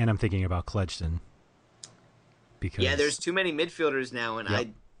I'm thinking about Kledgson. Because... Yeah, there's too many midfielders now,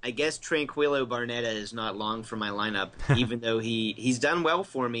 and I guess Tranquillo Barnetta is not long for my lineup, even though he's done well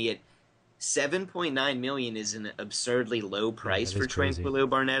for me at $7.9 million is an absurdly low price for Tranquillo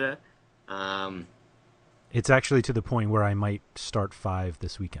Barnetta. It's actually to the point where I might start 5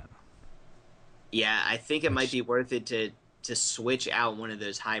 this weekend. Yeah, I think it might be worth it to switch out one of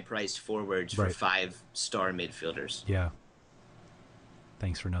those high-priced forwards for 5-star midfielders. Yeah.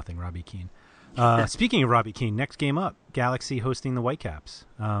 Thanks for nothing, Robbie Keane. Speaking of Robbie Keane, next game up, Galaxy hosting the Whitecaps.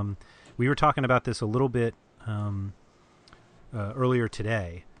 We were talking about this a little bit earlier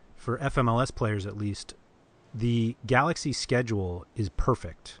today. For FMLS players, at least, the Galaxy schedule is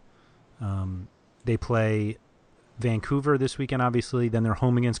perfect. They play Vancouver this weekend, obviously. Then they're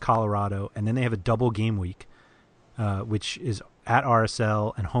home against Colorado, and then they have a double game week, which is at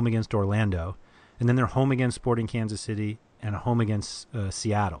RSL and home against Orlando, and then they're home against Sporting Kansas City and home against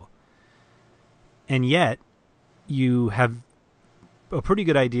Seattle. And yet, you have a pretty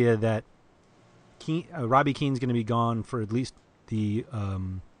good idea that Robbie Keane's going to be gone for at least the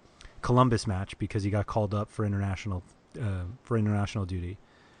Columbus match because he got called up for international duty.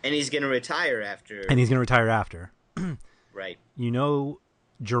 And he's going to retire after. Right. You know,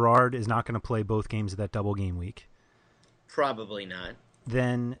 Gerard is not going to play both games of that double game week. Probably not.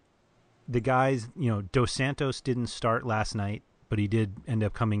 Then the guys, Dos Santos didn't start last night, but he did end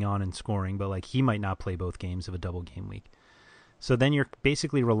up coming on and scoring. But he might not play both games of a double game week. So then you're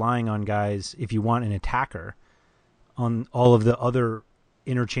basically relying on guys, if you want an attacker, on all of the other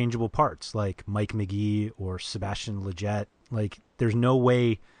interchangeable parts like Mike McGee or Sebastian Lletget. There's no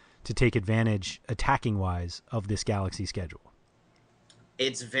way to take advantage attacking wise of this Galaxy schedule.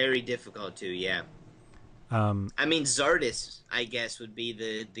 It's very difficult to, yeah. Zardes, I guess, would be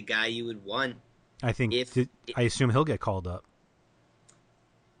the guy you would want. I think I assume he'll get called up,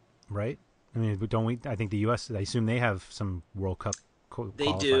 right? Don't we? I think the U.S. I assume they have some World Cup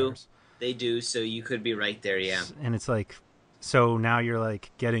qualifiers. They do. So you could be right there, yeah. And it's so now you're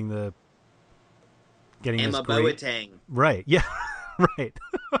getting Emma this Boateng, right? Yeah, right.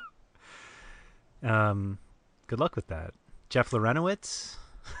 Good luck with that, Jeff Lorenowitz,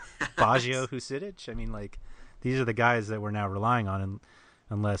 Baggio Husidic. These are the guys that we're now relying on, and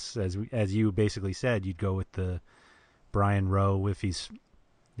unless, as you basically said, you'd go with the Brian Rowe if he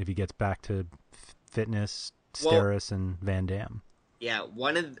gets back to fitness, Steris and Van Dam. Yeah,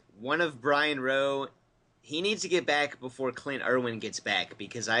 one of Brian Rowe, he needs to get back before Clint Irwin gets back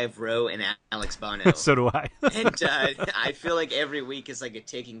because I have Rowe and Alex Bono. So do I. And I feel like every week is like a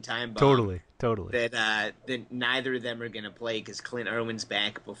ticking time bomb. Totally. That neither of them are going to play because Clint Irwin's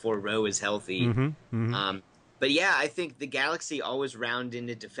back before Rowe is healthy. Mm-hmm. But yeah, I think the Galaxy always round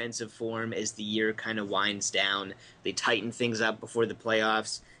into defensive form as the year kind of winds down. They tighten things up before the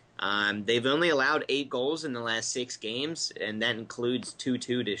playoffs. They've only allowed 8 goals in the last 6 games, and that includes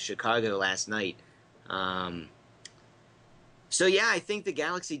 2-2 to Chicago last night. So yeah, I think the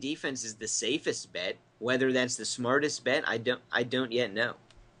Galaxy defense is the safest bet. Whether that's the smartest bet, I don't yet know.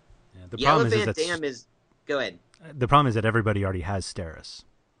 Yeah, the problem Van Dam is. Go ahead. The problem is that everybody already has Steris.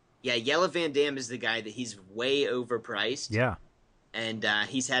 Yeah, Jelle Van Dam is the guy that he's way overpriced. Yeah. And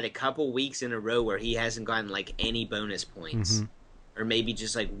he's had a couple weeks in a row where he hasn't gotten any bonus points. Mm-hmm. Or maybe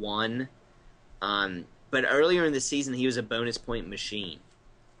just 1. But earlier in the season, he was a bonus point machine.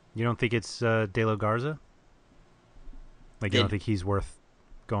 You don't think it's De La Garza? You don't think he's worth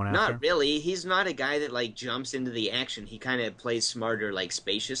going after? Not really. He's not a guy that jumps into the action. He kind of plays smarter,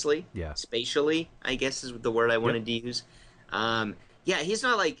 spaciously. Yeah. Spatially, I guess is the word I wanted to use. Yeah, he's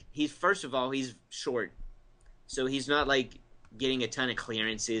not first of all, he's short. So he's not getting a ton of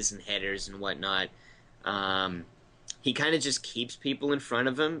clearances and headers and whatnot. He kind of just keeps people in front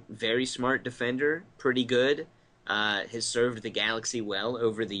of him. Very smart defender, pretty good. Has served the Galaxy well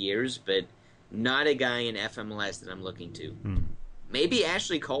over the years, but not a guy in FMLS that I'm looking to. Maybe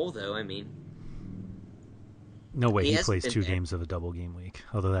Ashley Cole, though. No way he plays 2 games of a double game week,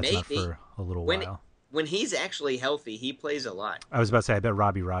 although that's not for a little while. When he's actually healthy, he plays a lot. I was about to say, I bet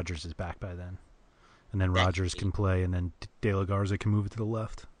Robbie Rogers is back by then. And then Rogers can play, and then De La Garza can move to the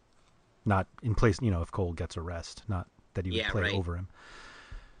left. Not in place, if Cole gets a rest. Not that he would play over him.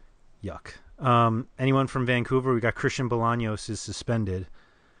 Yuck. Anyone from Vancouver? We got Christian Bolaños is suspended.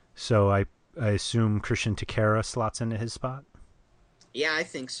 So I assume Christian Takara slots into his spot? Yeah, I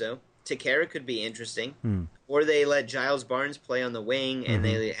think so. Takara could be interesting. Or they let Giles Barnes play on the wing, and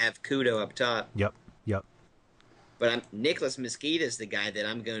they have Kudo up top. Yep. But Nicholas Mesquita is the guy that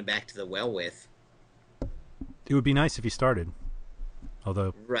I'm going back to the well with. It would be nice if he started.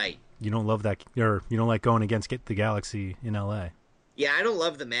 Although you don't love that, or you don't like going against the Galaxy in LA. Yeah, I don't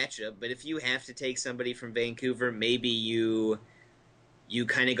love the matchup, but if you have to take somebody from Vancouver, maybe you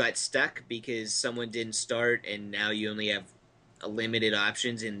kind of got stuck because someone didn't start, and now you only have limited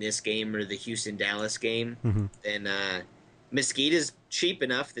options in this game or the Houston-Dallas game, then Mesquita's cheap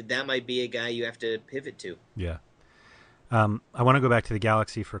enough that might be a guy you have to pivot to. Yeah. I want to go back to the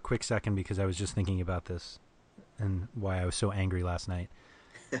Galaxy for a quick second because I was just thinking about this. and why I was so angry last night.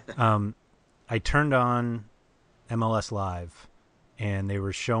 I turned on MLS Live, and they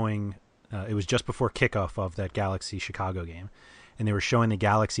were showing, it was just before kickoff of that Galaxy-Chicago game, and they were showing the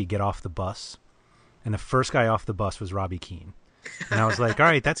Galaxy get off the bus, and the first guy off the bus was Robbie Keane. And I was like, all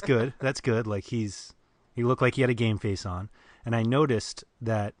right, that's good. That's good. Like, he looked like he had a game face on, and I noticed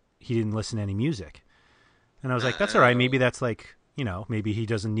that he didn't listen to any music. And I was like, that's all right. Maybe that's like, you know, maybe he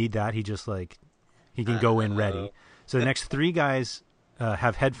doesn't need that. He just like, he can go in ready. So the next three guys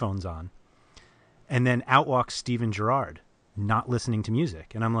have headphones on. And then out walks Steven Gerrard, not listening to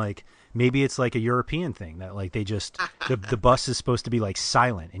music. And I'm like, maybe it's like a European thing that like they just, the bus is supposed to be like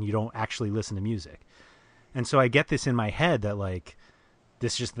silent and you don't actually listen to music. And so I get this in my head that like,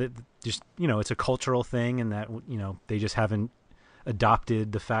 this just, you know, it's a cultural thing and that, you know, they just haven't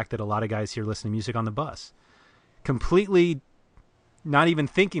adopted the fact that a lot of guys here listen to music on the bus. Completely not even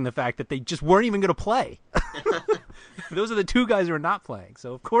thinking the fact that they just weren't even going to play. Those are the two guys who are not playing.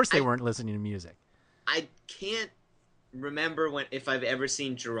 So of course they weren't listening to music. I can't remember if I've ever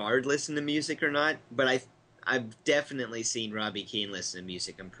seen Gerrard listen to music or not, but I've definitely seen Robbie Keane listen to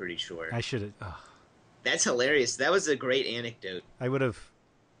music, I'm pretty sure. I should have. That's hilarious. That was a great anecdote.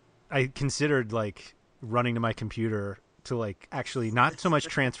 I considered like running to my computer to like actually not so much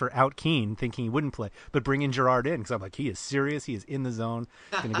transfer out Keane thinking he wouldn't play, but bring in Gerrard in because I'm like, he is serious. He is in the zone.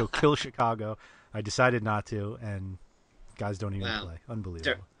 He's going to go kill Chicago. I decided not to, and guys don't even play.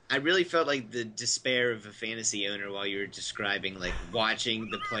 Unbelievable. I really felt like the despair of a fantasy owner while you were describing, like, watching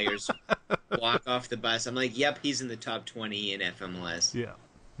the players walk off the bus. I'm like, yep, he's in the top 20 in FMLS. Yeah.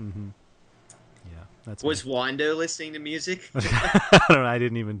 Mm-hmm. Yeah. That's Was Wando listening to music? I don't know. I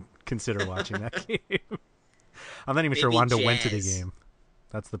didn't even consider watching that game. I'm not even sure Wando went to the game.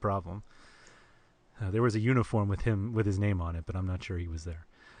 That's the problem. There was a uniform with him with his name on it, but I'm not sure he was there.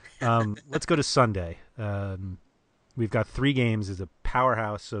 Let's go to Sunday. We've got 3 games as a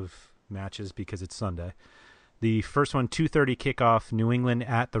powerhouse of matches because it's Sunday. The first one, 2:30 kickoff, New England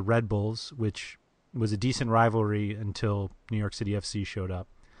at the Red Bulls, which was a decent rivalry until New York City FC showed up.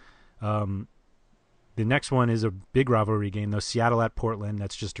 The next one is a big rivalry game, though, Seattle at Portland.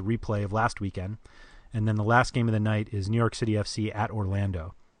 That's just a replay of last weekend. And then the last game of the night is New York City FC at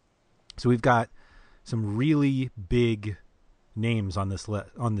Orlando. So we've got some really big names on this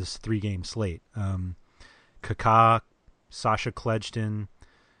 3-game slate. Kaká, Sasha Kledgton,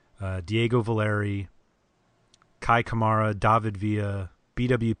 Diego Valeri, Kai Kamara, David Villa,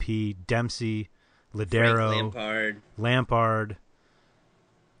 BWP, Dempsey, Ladero, Lampard.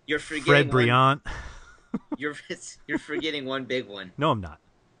 You're forgetting Fred Briant. You're forgetting one big one. No, I'm not.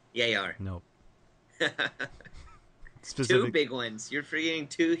 Yeah, you are. Nope. 2 big ones. You're forgetting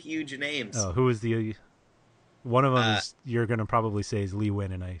 2 huge names. Oh, who is the... One of them is, you're going to probably say is Lee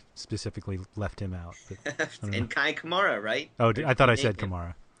Win, and I specifically left him out. But and Kai Kamara, right? Oh, I thought I said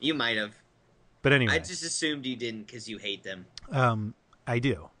Kamara. You might have. But anyway. I just assumed you didn't because you hate them. I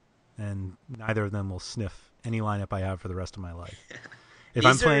do. And neither of them will sniff any lineup I have for the rest of my life. If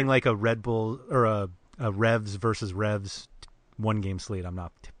I'm playing like a Red Bull or a Revs versus Revs 1-game slate, I'm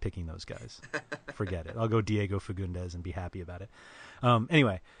not picking those guys. Forget it. I'll go Diego Fagundes and be happy about it.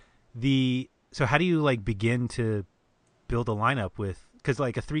 Anyway, so how do you like begin to build a lineup with, because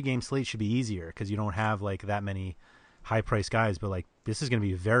like a 3-game slate should be easier because you don't have like that many high priced guys, but like this is going to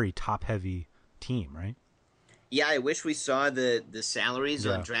be a very top heavy team, right? Yeah, I wish we saw the salaries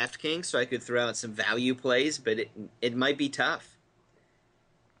on DraftKings so I could throw out some value plays, but it might be tough.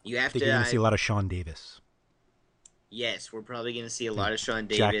 You have to. You're going to see a lot of Sean Davis. Yes, we're probably going to see a lot of Sean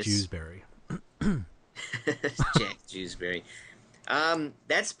Davis. Jack Jewsbury. Jack Jewsbury.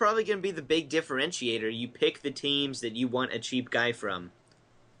 That's probably going to be the big differentiator. You pick the teams that you want a cheap guy from,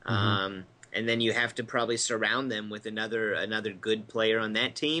 and then you have to probably surround them with another good player on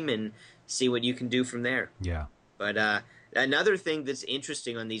that team and see what you can do from there. Yeah. But another thing that's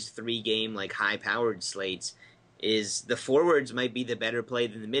interesting on these 3-game like high-powered slates is the forwards might be the better play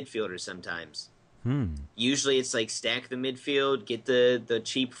than the midfielders sometimes. Usually it's like stack the midfield, get the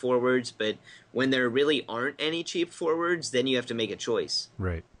cheap forwards, but when there really aren't any cheap forwards, then you have to make a choice.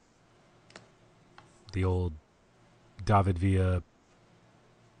 Right. The old David Villa.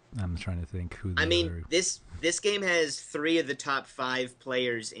 I'm trying to think who. This game has 3 of the top 5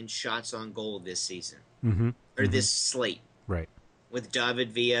 players in shots on goal this season, or this slate. Right. With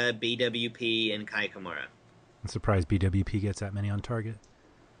David Villa, BWP, and Kai Kamara. I'm surprised BWP gets that many on target.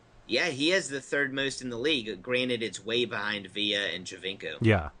 Yeah, he has the 3rd most in the league. Granted, it's way behind Villa and Javinko.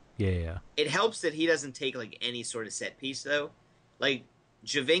 Yeah. It helps that he doesn't take like any sort of set piece though. Like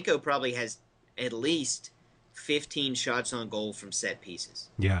Javinko probably has at least 15 shots on goal from set pieces.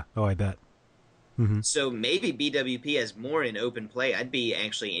 Yeah. Oh, I bet. Mm-hmm. So maybe BWP has more in open play. I'd be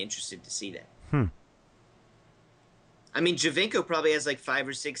actually interested to see that. I mean, Giovinco probably has like 5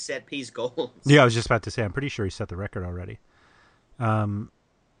 or 6 set-piece goals. Yeah, I was just about to say, I'm pretty sure he set the record already.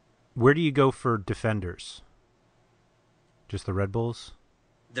 Where do you go for defenders? Just the Red Bulls?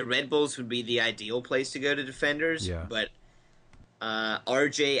 The Red Bulls would be the ideal place to go to defenders, yeah. But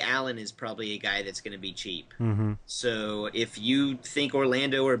RJ Allen is probably a guy that's going to be cheap. Mm-hmm. So if you think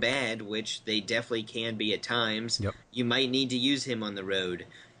Orlando are bad, which they definitely can be at times, yep. You might need to use him on the road.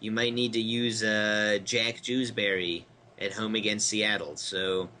 You might need to use Jack Jewsbury at home against Seattle.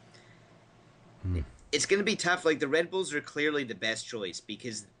 So it's going to be tough. Like, the Red Bulls are clearly the best choice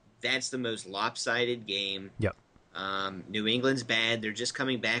because that's the most lopsided game. Yep. New England's bad. They're just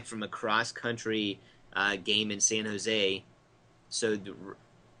coming back from a cross-country game in San Jose. So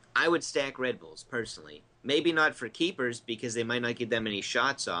I would stack Red Bulls, personally. Maybe not for keepers because they might not get that many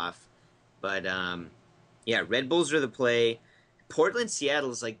shots off. But, yeah, Red Bulls are the play. Portland-Seattle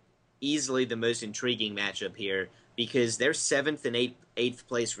is, like, easily the most intriguing matchup here because they're 7th and 8th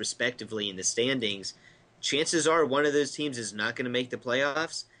place, respectively, in the standings. Chances are one of those teams is not going to make the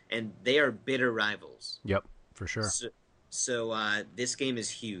playoffs, and they are bitter rivals. Yep, for sure. So this game is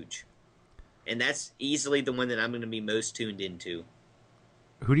huge. And that's easily the one that I'm going to be most tuned into.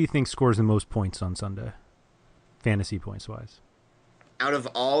 Who do you think scores the most points on Sunday, fantasy points-wise? Out of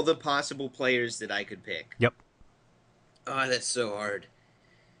all the possible players that I could pick. Yep. Oh, that's so hard.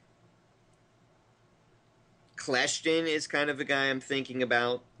 Kleshton is kind of a guy I'm thinking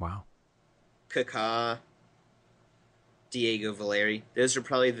about. Wow. Kaká, Diego Valeri. Those are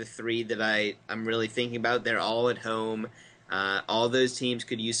probably the 3 that I'm really thinking about. They're all at home. All those teams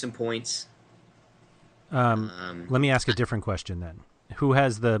could use some points. Let me ask a different question then. Who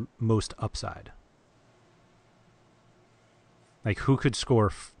has the most upside? Like, who could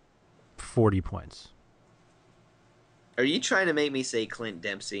score 40 points? Are you trying to make me say Clint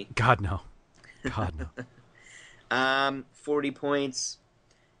Dempsey? God, no. God, no. 40 points.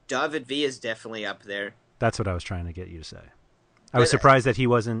 David Villa is definitely up there. That's what I was trying to get you to say. I was surprised that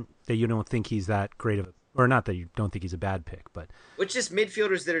you don't think he's that great of a, or not that you don't think he's a bad pick, but. Which just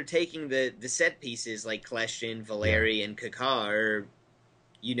midfielders that are taking the set pieces like Kleshton, Valeri, and Kaká are,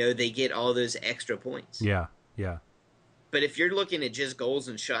 they get all those extra points. Yeah, yeah. But if you're looking at just goals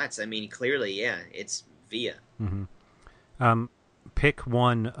and shots, I mean, clearly, yeah, it's Villa. Mm-hmm. Pick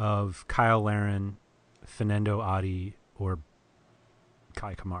one of Kyle Larin, Fernando Adi, or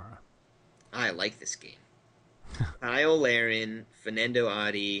Kai Kamara. I like this game. Kyle Larin, Fernando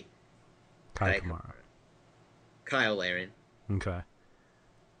Adi, Kai Kamara. Kyle Larin. Okay.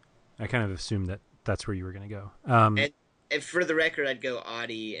 I kind of assumed that that's where you were going to go. And for the record, I'd go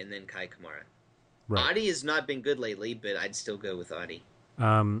Adi and then Kai Kamara. Right. Adi has not been good lately, but I'd still go with Adi.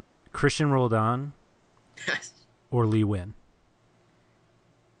 Christian Roldan or Lee Win?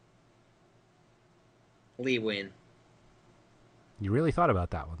 Lee Win. You really thought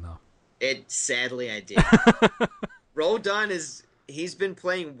about that one, though. Sadly, I did. Roldan he's been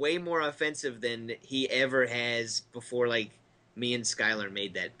playing way more offensive than he ever has before, like, me and Skylar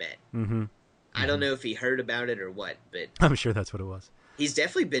made that bet. Mm-hmm. I don't know if he heard about it or what, but... I'm sure that's what it was. He's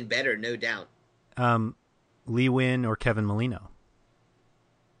definitely been better, no doubt. Lee Win or Kevin Molino?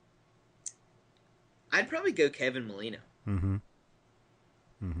 I'd probably go Kevin Molino. Mm-hmm.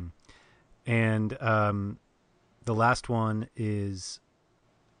 Mm-hmm. And the last one is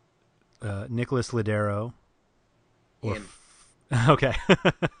Nicholas Ladero. Him. Okay.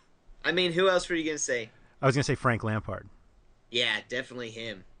 I mean, who else were you going to say? I was going to say Frank Lampard. Yeah, definitely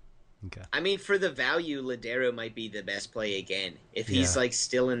him. Okay. I mean, for the value, Ladero might be the best play again. If he's like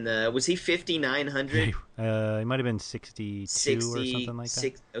still in the... Was he 5,900? He might have been 62 or something like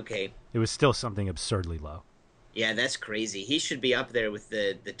that. Okay. It was still something absurdly low. Yeah, that's crazy. He should be up there with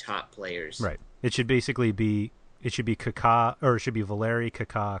the top players. Right. It should basically be... It should be Kaká, or it should be Valeri,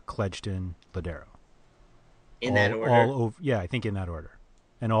 Kaká, Klejston, Ladero. In that order? Yeah, I think in that order.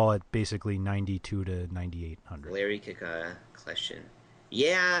 And all at basically 92 to 9,800. Valeri, Kaká, Klejston.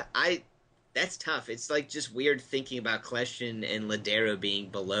 Yeah, that's tough. It's like just weird thinking about Klejston and Ladero being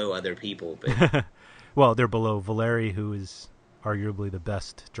below other people. But well, they're below Valeri, who is arguably the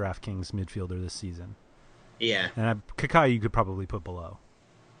best DraftKings midfielder this season. Yeah. And Kaká you could probably put below.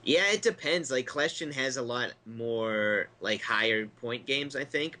 Yeah, it depends. Like, Klejston has a lot more, like, higher point games, I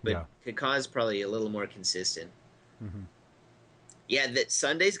think. But Kaká is probably a little more consistent. Mm-hmm. Yeah, that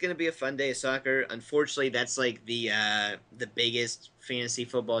Sunday's going to be a fun day of soccer. Unfortunately, that's like the biggest fantasy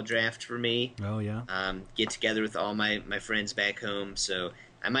football draft for me. Oh, yeah. Get together with all my friends back home, so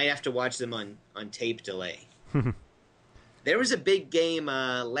I might have to watch them on tape delay. There was a big game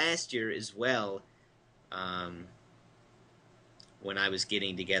last year as well when I was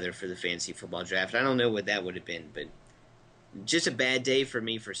getting together for the fantasy football draft. I don't know what that would have been, but just a bad day for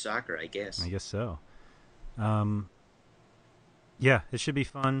me for soccer, I guess. I guess so. Yeah, it should be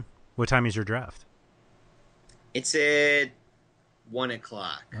fun. What time is your draft? It's at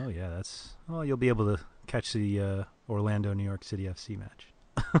 1:00. Oh, yeah, you'll be able to catch the Orlando New York City FC match.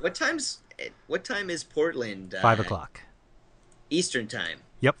 What time is Portland? 5:00 Eastern time.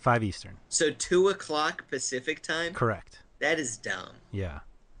 Yep, 5 Eastern. So 2:00 Pacific time? Correct. That is dumb. Yeah.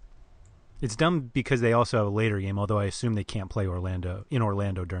 It's dumb because they also have a later game, although I assume they can't play in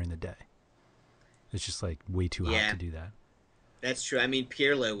Orlando during the day. It's just like way too hot to do that. That's true. I mean,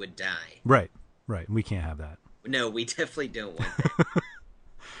 Pirlo would die. Right. We can't have that. No, we definitely don't want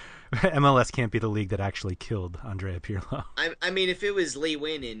that. MLS can't be the league that actually killed Andrea Pirlo. I mean, if it was Lee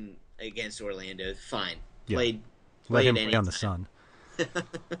Win against Orlando, fine. Yeah. Played Let him play on the sun.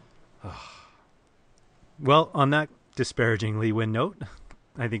 Well, on that disparaging Lee Win note,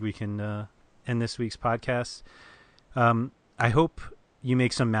 I think we can end this week's podcast. I hope you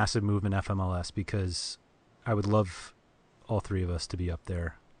make some massive move in FMLS because I would love all three of us to be up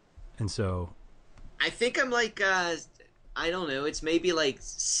there. And so I think I'm like I don't know, it's maybe like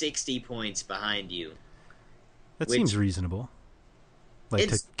 60 points behind you. That seems reasonable. Like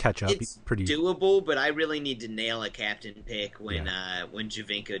to catch up, it's pretty doable, but I really need to nail a captain pick when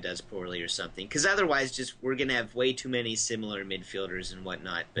Javinko does poorly or something, because otherwise, we're gonna have way too many similar midfielders and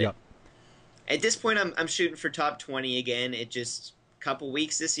whatnot. But at this point, I'm shooting for top 20 again. It just a couple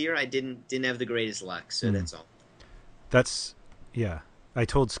weeks this year, I didn't have the greatest luck, so that's all. I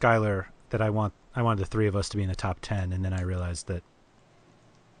told Skylar that I wanted the three of us to be in the top 10, and then I realized that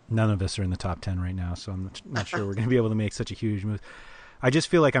none of us are in the top 10 right now, so I'm not sure we're going to be able to make such a huge move. I just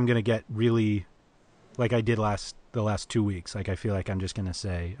feel like I'm going to get really, like I did the last 2 weeks. Like I feel like I'm just going to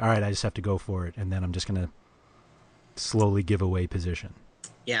say, all right, I just have to go for it, and then I'm just going to slowly give away position.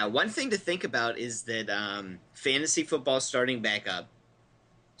 Yeah, one thing to think about is that fantasy football is starting back up,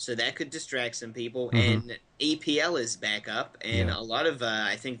 so that could distract some people, and EPL is back up, and a lot of,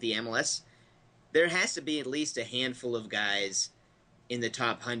 I think the MLS, there has to be at least a handful of guys in the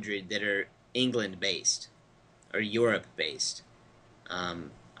top 100 that are England-based or Europe-based.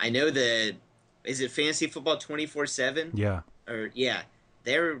 I know is it Fantasy Football 24/7? Yeah.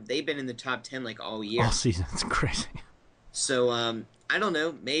 They've been in the top 10 like all year. All season. It's crazy. So, I don't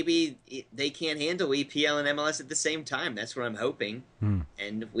know. Maybe they can't handle EPL and MLS at the same time. That's what I'm hoping.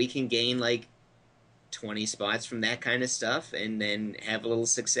 And we can gain like 20 spots from that kind of stuff and then have a little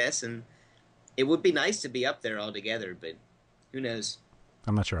success. And it would be nice to be up there all together, but who knows?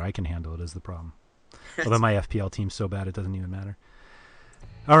 I'm not sure I can handle it is the problem. Although my FPL team's so bad it doesn't even matter.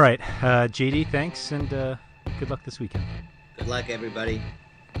 All right. JD, thanks, and good luck this weekend. Good luck, everybody.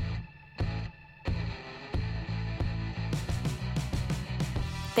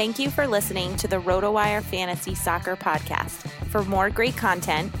 Thank you for listening to the RotoWire Fantasy Soccer Podcast. For more great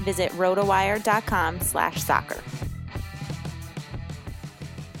content, visit rotowire.com/soccer.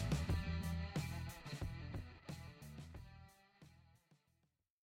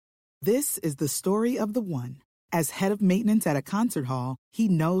 This is the story of the one. As head of maintenance at a concert hall, he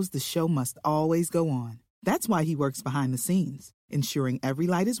knows the show must always go on. That's why he works behind the scenes, ensuring every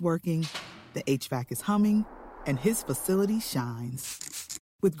light is working, the HVAC is humming, and his facility shines.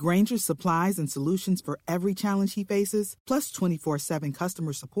 With Grainger's supplies and solutions for every challenge he faces, plus 24/7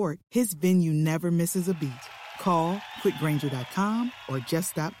 customer support, his venue never misses a beat. Call quickgrainger.com or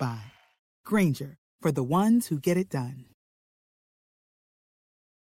just stop by. Grainger, for the ones who get it done.